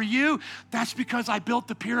impossible for you, that's because I built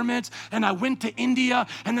the pyramids and I went to India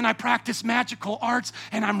and then I practiced magical arts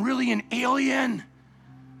and I'm really an alien.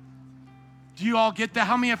 Do you all get that?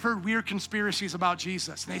 How many have heard weird conspiracies about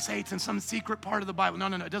Jesus? And they say it's in some secret part of the Bible. No,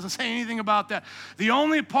 it doesn't say anything about that. The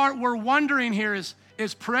only part we're wondering here is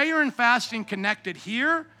prayer and fasting connected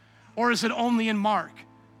here or is it only in Mark?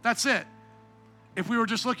 That's it. If we were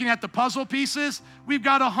just looking at the puzzle pieces, we've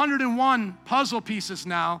got 101 puzzle pieces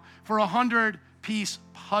now for a 100-piece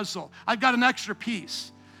puzzle. I've got an extra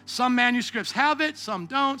piece. Some manuscripts have it, some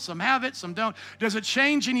don't, some have it, some don't. Does it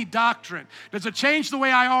change any doctrine? Does it change the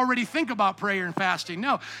way I already think about prayer and fasting?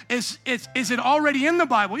 No. Is it already in the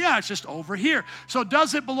Bible? Yeah, it's just over here. So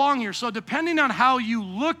does it belong here? So depending on how you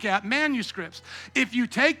look at manuscripts, if you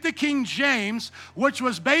take the King James, which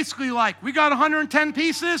was basically like, we got 110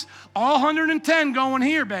 pieces, all 110 going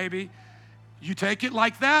here, baby. You take it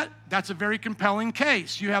like that, that's a very compelling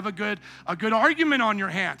case. You have a good argument on your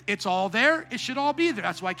hand. It's all there. It should all be there.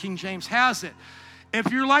 That's why King James has it.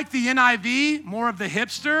 If you're like the NIV, more of the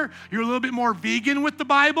hipster, you're a little bit more vegan with the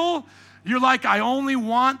Bible, you're like, I only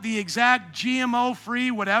want the exact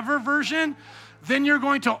GMO-free whatever version, then you're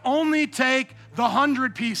going to only take the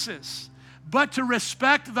 100 pieces. but to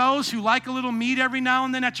respect those who like a little meat every now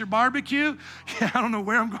and then at your barbecue. Yeah, I don't know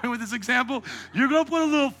where I'm going with this example. You're going to put a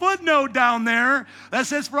little footnote down there that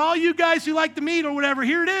says, for all you guys who like the meat or whatever,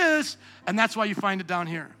 here it is. And that's why you find it down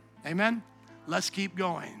here. Amen? Let's keep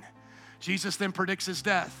going. Jesus then predicts his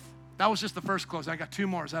death. That was just the first close. I got 2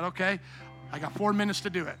 more. Is that okay? I got 4 minutes to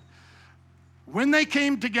do it. When they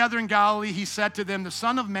came together in Galilee, he said to them, the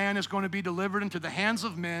Son of Man is going to be delivered into the hands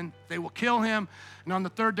of men. They will kill him, and on the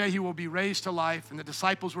 3rd day he will be raised to life. And the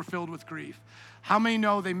disciples were filled with grief. How many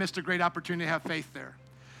know they missed a great opportunity to have faith there?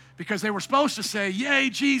 Because they were supposed to say, yay,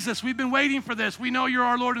 Jesus, we've been waiting for this. We know you're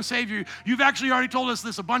our Lord and Savior. You've actually already told us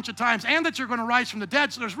this a bunch of times, and that you're going to rise from the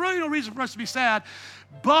dead, so there's really no reason for us to be sad.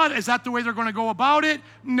 But is that the way they're going to go about it?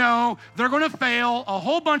 No. They're going to fail a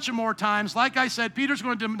whole bunch of more times. Like I said, Peter's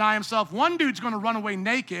going to deny himself. One dude's going to run away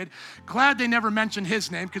naked. Glad they never mentioned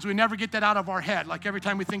his name, because we never get that out of our head. Like every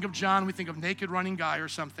time we think of John, we think of naked running guy or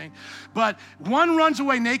something. But one runs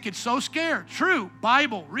away naked, so scared. True,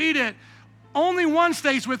 Bible, read it. Only one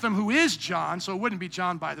stays with them, who is John. So it wouldn't be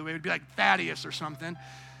John, by the way. It would be like Thaddeus or something.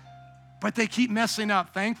 But they keep messing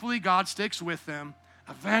up. Thankfully, God sticks with them.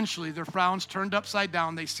 Eventually, their frowns turned upside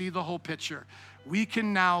down. They see the whole picture. We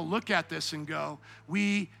can now look at this and go,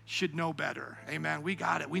 we should know better. Amen. We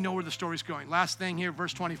got it. We know where the story's going. Last thing here,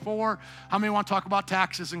 verse 24. How many want to talk about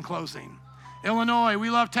taxes in closing? Illinois, we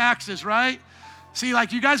love taxes, right? See,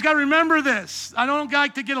 like, you guys got to remember this. I don't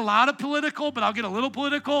like to get a lot of political, but I'll get a little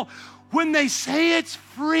political. When they say it's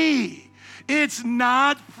free, it's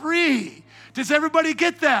not free. Does everybody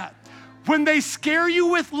get that? When they scare you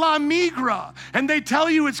with La Migra and they tell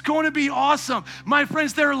you it's going to be awesome, my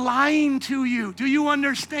friends, they're lying to you. Do you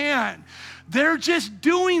understand? They're just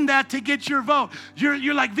doing that to get your vote.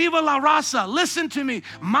 You're like, Viva la raza. Listen to me.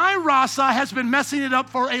 My raza has been messing it up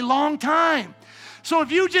for a long time. So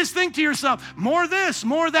if you just think to yourself, more this,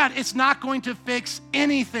 more that, it's not going to fix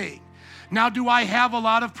anything. Now, do I have a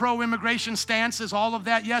lot of pro-immigration stances, all of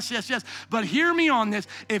that? Yes, yes, yes. But hear me on this.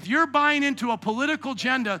 If you're buying into a political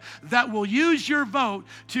agenda that will use your vote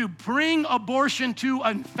to bring abortion to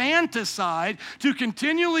infanticide, to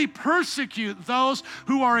continually persecute those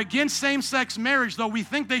who are against same-sex marriage, though we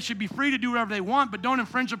think they should be free to do whatever they want, but don't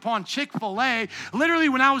infringe upon Chick-fil-A. Literally,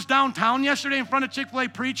 when I was downtown yesterday in front of Chick-fil-A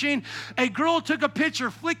preaching, a girl took a picture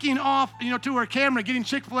flicking off, to her camera, getting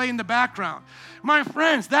Chick-fil-A in the background. My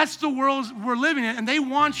friends, that's the world we're living in, and they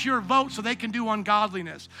want your vote so they can do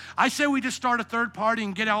ungodliness. I say we just start a third party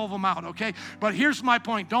and get all of them out, okay? But here's my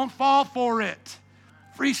point. Don't fall for it.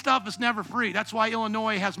 Free stuff is never free. That's why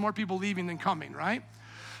Illinois has more people leaving than coming, right?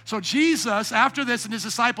 So Jesus, after this, and his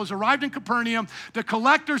disciples arrived in Capernaum. The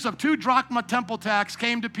collectors of 2 drachma temple tax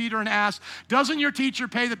came to Peter and asked, doesn't your teacher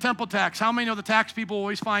pay the temple tax? How many know the tax people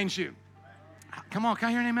always find you? Come on, can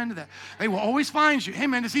I hear an amen to that? They will always find you. Hey,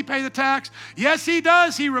 man, does he pay the tax? Yes, he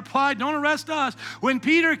does, he replied. Don't arrest us. When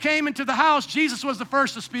Peter came into the house, Jesus was the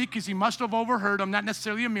first to speak because he must have overheard him. Not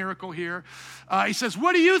necessarily a miracle here. He says,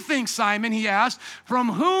 what do you think, Simon? He asked. From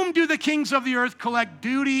whom do the kings of the earth collect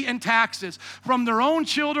duty and taxes? From their own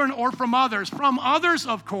children or from others? From others,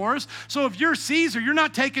 of course. So if you're Caesar, you're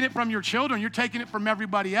not taking it from your children. You're taking it from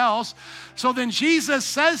everybody else. So then Jesus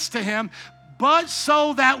says to him, but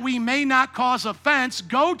so that we may not cause offense,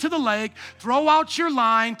 go to the lake, throw out your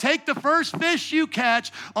line, take the first fish you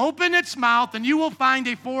catch, open its mouth, and you will find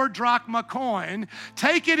a 4 drachma coin.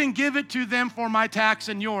 Take it and give it to them for my tax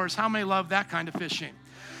and yours. How many love that kind of fishing?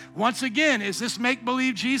 Once again, is this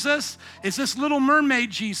make-believe Jesus? Is this Little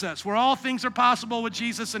Mermaid Jesus, where all things are possible with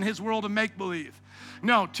Jesus and his world of make-believe?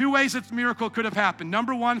 No, 2 ways that miracle could have happened.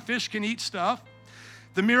 Number 1, fish can eat stuff.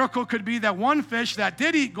 The miracle could be that one fish that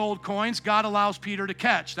did eat gold coins, God allows Peter to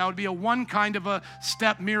catch. That would be a one kind of a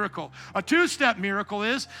step miracle. A 2-step miracle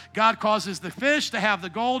is God causes the fish to have the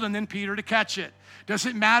gold and then Peter to catch it. Does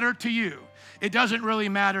it matter to you? It doesn't really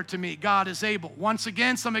matter to me. God is able. Once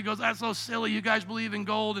again, somebody goes, that's so silly. You guys believe in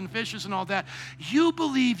gold and fishes and all that. You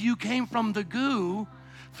believe you came from the goo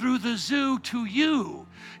through the zoo to you.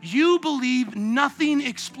 You believe nothing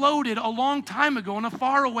exploded a long time ago in a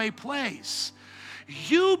faraway place.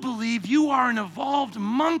 You believe you are an evolved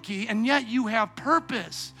monkey, and yet you have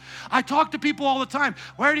purpose. I talk to people all the time.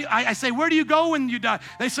 I say, where do you go when you die?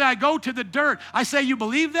 They say, I go to the dirt. I say, you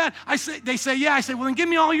believe that? They say, yeah. I say, well, then give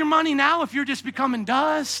me all your money now if you're just becoming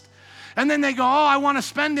dust. And then they go, oh, I want to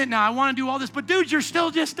spend it now. I want to do all this. But dude, you're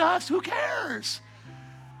still just dust. Who cares?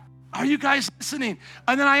 Are you guys listening?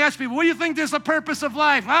 And then I ask people, what do you think is the purpose of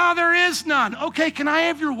life? Oh, there is none. Okay, can I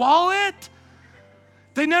have your wallet?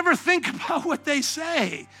 They never think about what they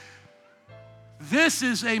say. This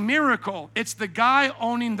is a miracle. It's the guy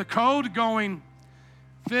owning the code going,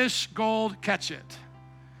 fish, gold, catch it.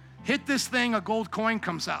 hit this thing, a gold coin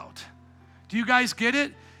comes out. Do you guys get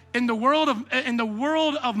it? In the world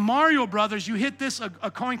of Mario Brothers, you hit this,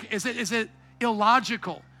 a coin. Is it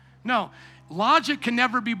illogical? No. Logic can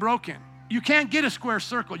never be broken. You can't get a square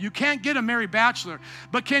circle. You can't get a Merry Bachelor.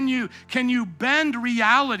 But can you bend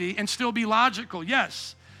reality and still be logical?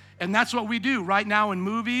 Yes. And that's what we do right now in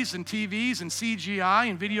movies and TVs and CGI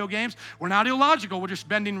and video games. We're not illogical. We're just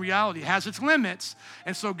bending reality. It has its limits.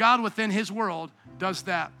 And so God within his world does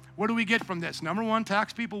that. What do we get from this? Number one,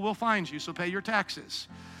 tax people will find you, so pay your taxes.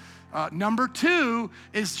 Number two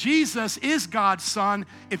is Jesus is God's son.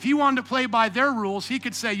 If he wanted to play by their rules, he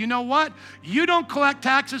could say, you know what? You don't collect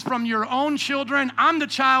taxes from your own children. I'm the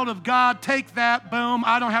child of God. Take that. Boom.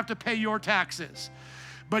 I don't have to pay your taxes.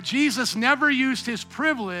 But Jesus never used his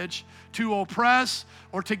privilege to oppress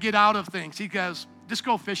or to get out of things. He goes, just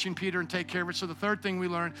go fishing, Peter, and take care of it. So the third thing we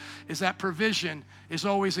learn is that provision is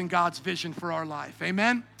always in God's vision for our life.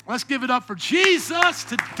 Amen? Let's give it up for Jesus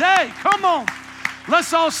today. Come on.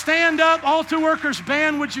 Let's all stand up. Altar workers,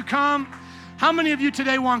 band, would you come? How many of you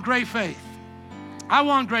today want great faith? I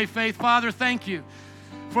want great faith. Father, thank you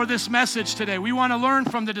for this message today. We want to learn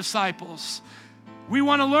from the disciples. We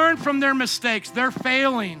want to learn from their mistakes, their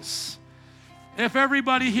failings. If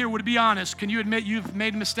everybody here would be honest, can you admit you've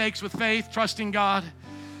made mistakes with faith, trusting God?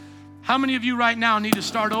 How many of you right now need to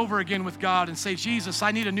start over again with God and say, Jesus,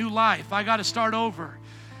 I need a new life. I got to start over.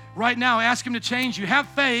 Right now, ask him to change you. Have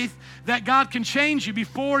faith that God can change you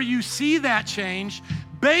before you see that change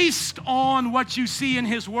based on what you see in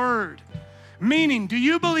his word. Meaning, do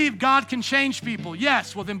you believe God can change people?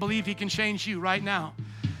 Yes, well then believe he can change you right now.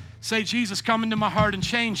 Say, Jesus, come into my heart and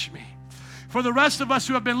change me. For the rest of us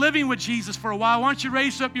who have been living with Jesus for a while, why don't you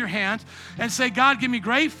raise up your hand and say, God, give me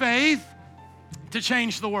great faith to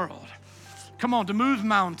change the world. Come on, to move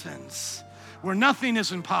mountains where nothing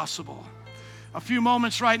is impossible. A few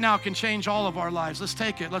moments right now can change all of our lives. Let's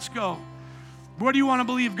take it. Let's go. What do you want to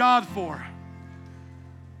believe God for?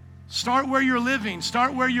 Start where you're living.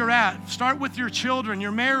 Start where you're at. Start with your children,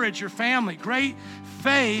 your marriage, your family. Great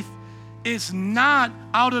faith is not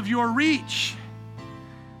out of your reach.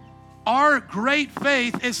 Our great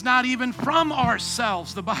faith is not even from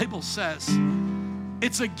ourselves, the Bible says.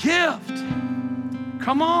 It's a gift.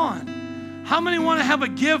 Come on. How many want to have a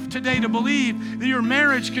gift today to believe that your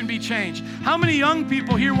marriage can be changed? How many young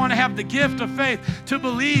people here want to have the gift of faith to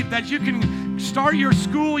believe that you can start your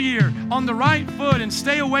school year on the right foot and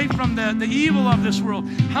stay away from the evil of this world?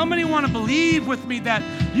 How many want to believe with me that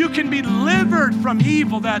you can be delivered from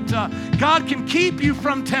evil, that God can keep you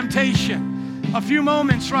from temptation? A few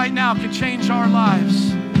moments right now can change our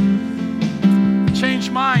lives. Change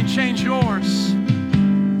mine, change yours.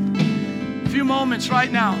 A few moments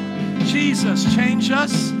right now. Jesus, change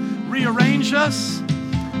us, rearrange us.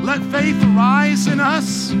 Let faith arise in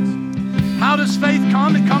us. How does faith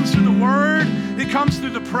come? It comes through the word. It comes through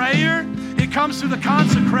the prayer. It comes through the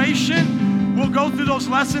consecration. We'll go through those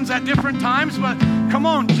lessons at different times, but come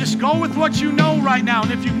on, just go with what you know right now.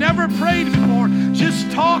 And if you've never prayed before,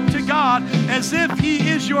 just talk to God as if he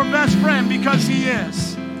is your best friend, because he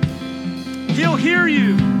is. He'll hear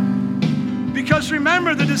you. Because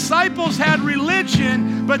remember, the disciples had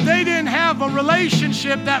religion, but they didn't have a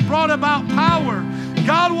relationship that brought about power.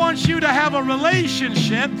 God wants you to have a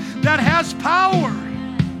relationship that has power.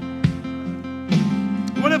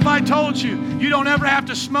 What if I told you you don't ever have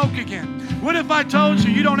to smoke again? What if I told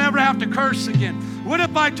you you don't ever have to curse again? What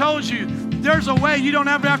if I told you there's a way you don't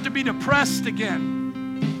ever have to be depressed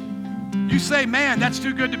again? You say, man, that's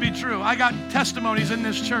too good to be true. I got testimonies in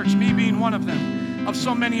this church, me being one of them, of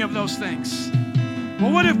so many of those things.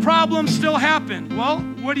 Well, what if problems still happen? Well,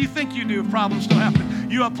 what do you think you do if problems still happen?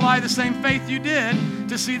 You apply the same faith you did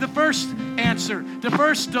to see the first answer, the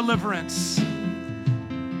first deliverance.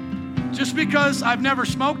 Just because I've never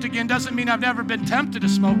smoked again doesn't mean I've never been tempted to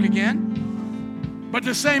smoke again. But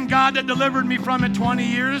the same God that delivered me from it 20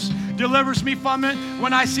 years delivers me from it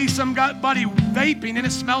when I see somebody vaping and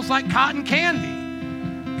it smells like cotton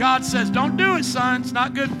candy. God says, don't do it, son. It's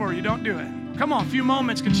not good for you. Don't do it. Come on, a few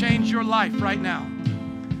moments can change your life right now.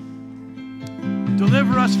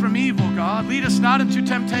 Deliver us from evil, God. Lead us not into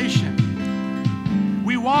temptation.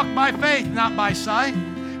 We walk by faith, not by sight.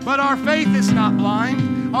 But our faith is not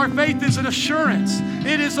blind. Our faith is an assurance.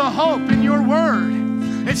 It is a hope in your word.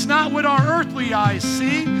 It's not what our earthly eyes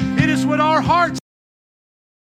see. It is what our hearts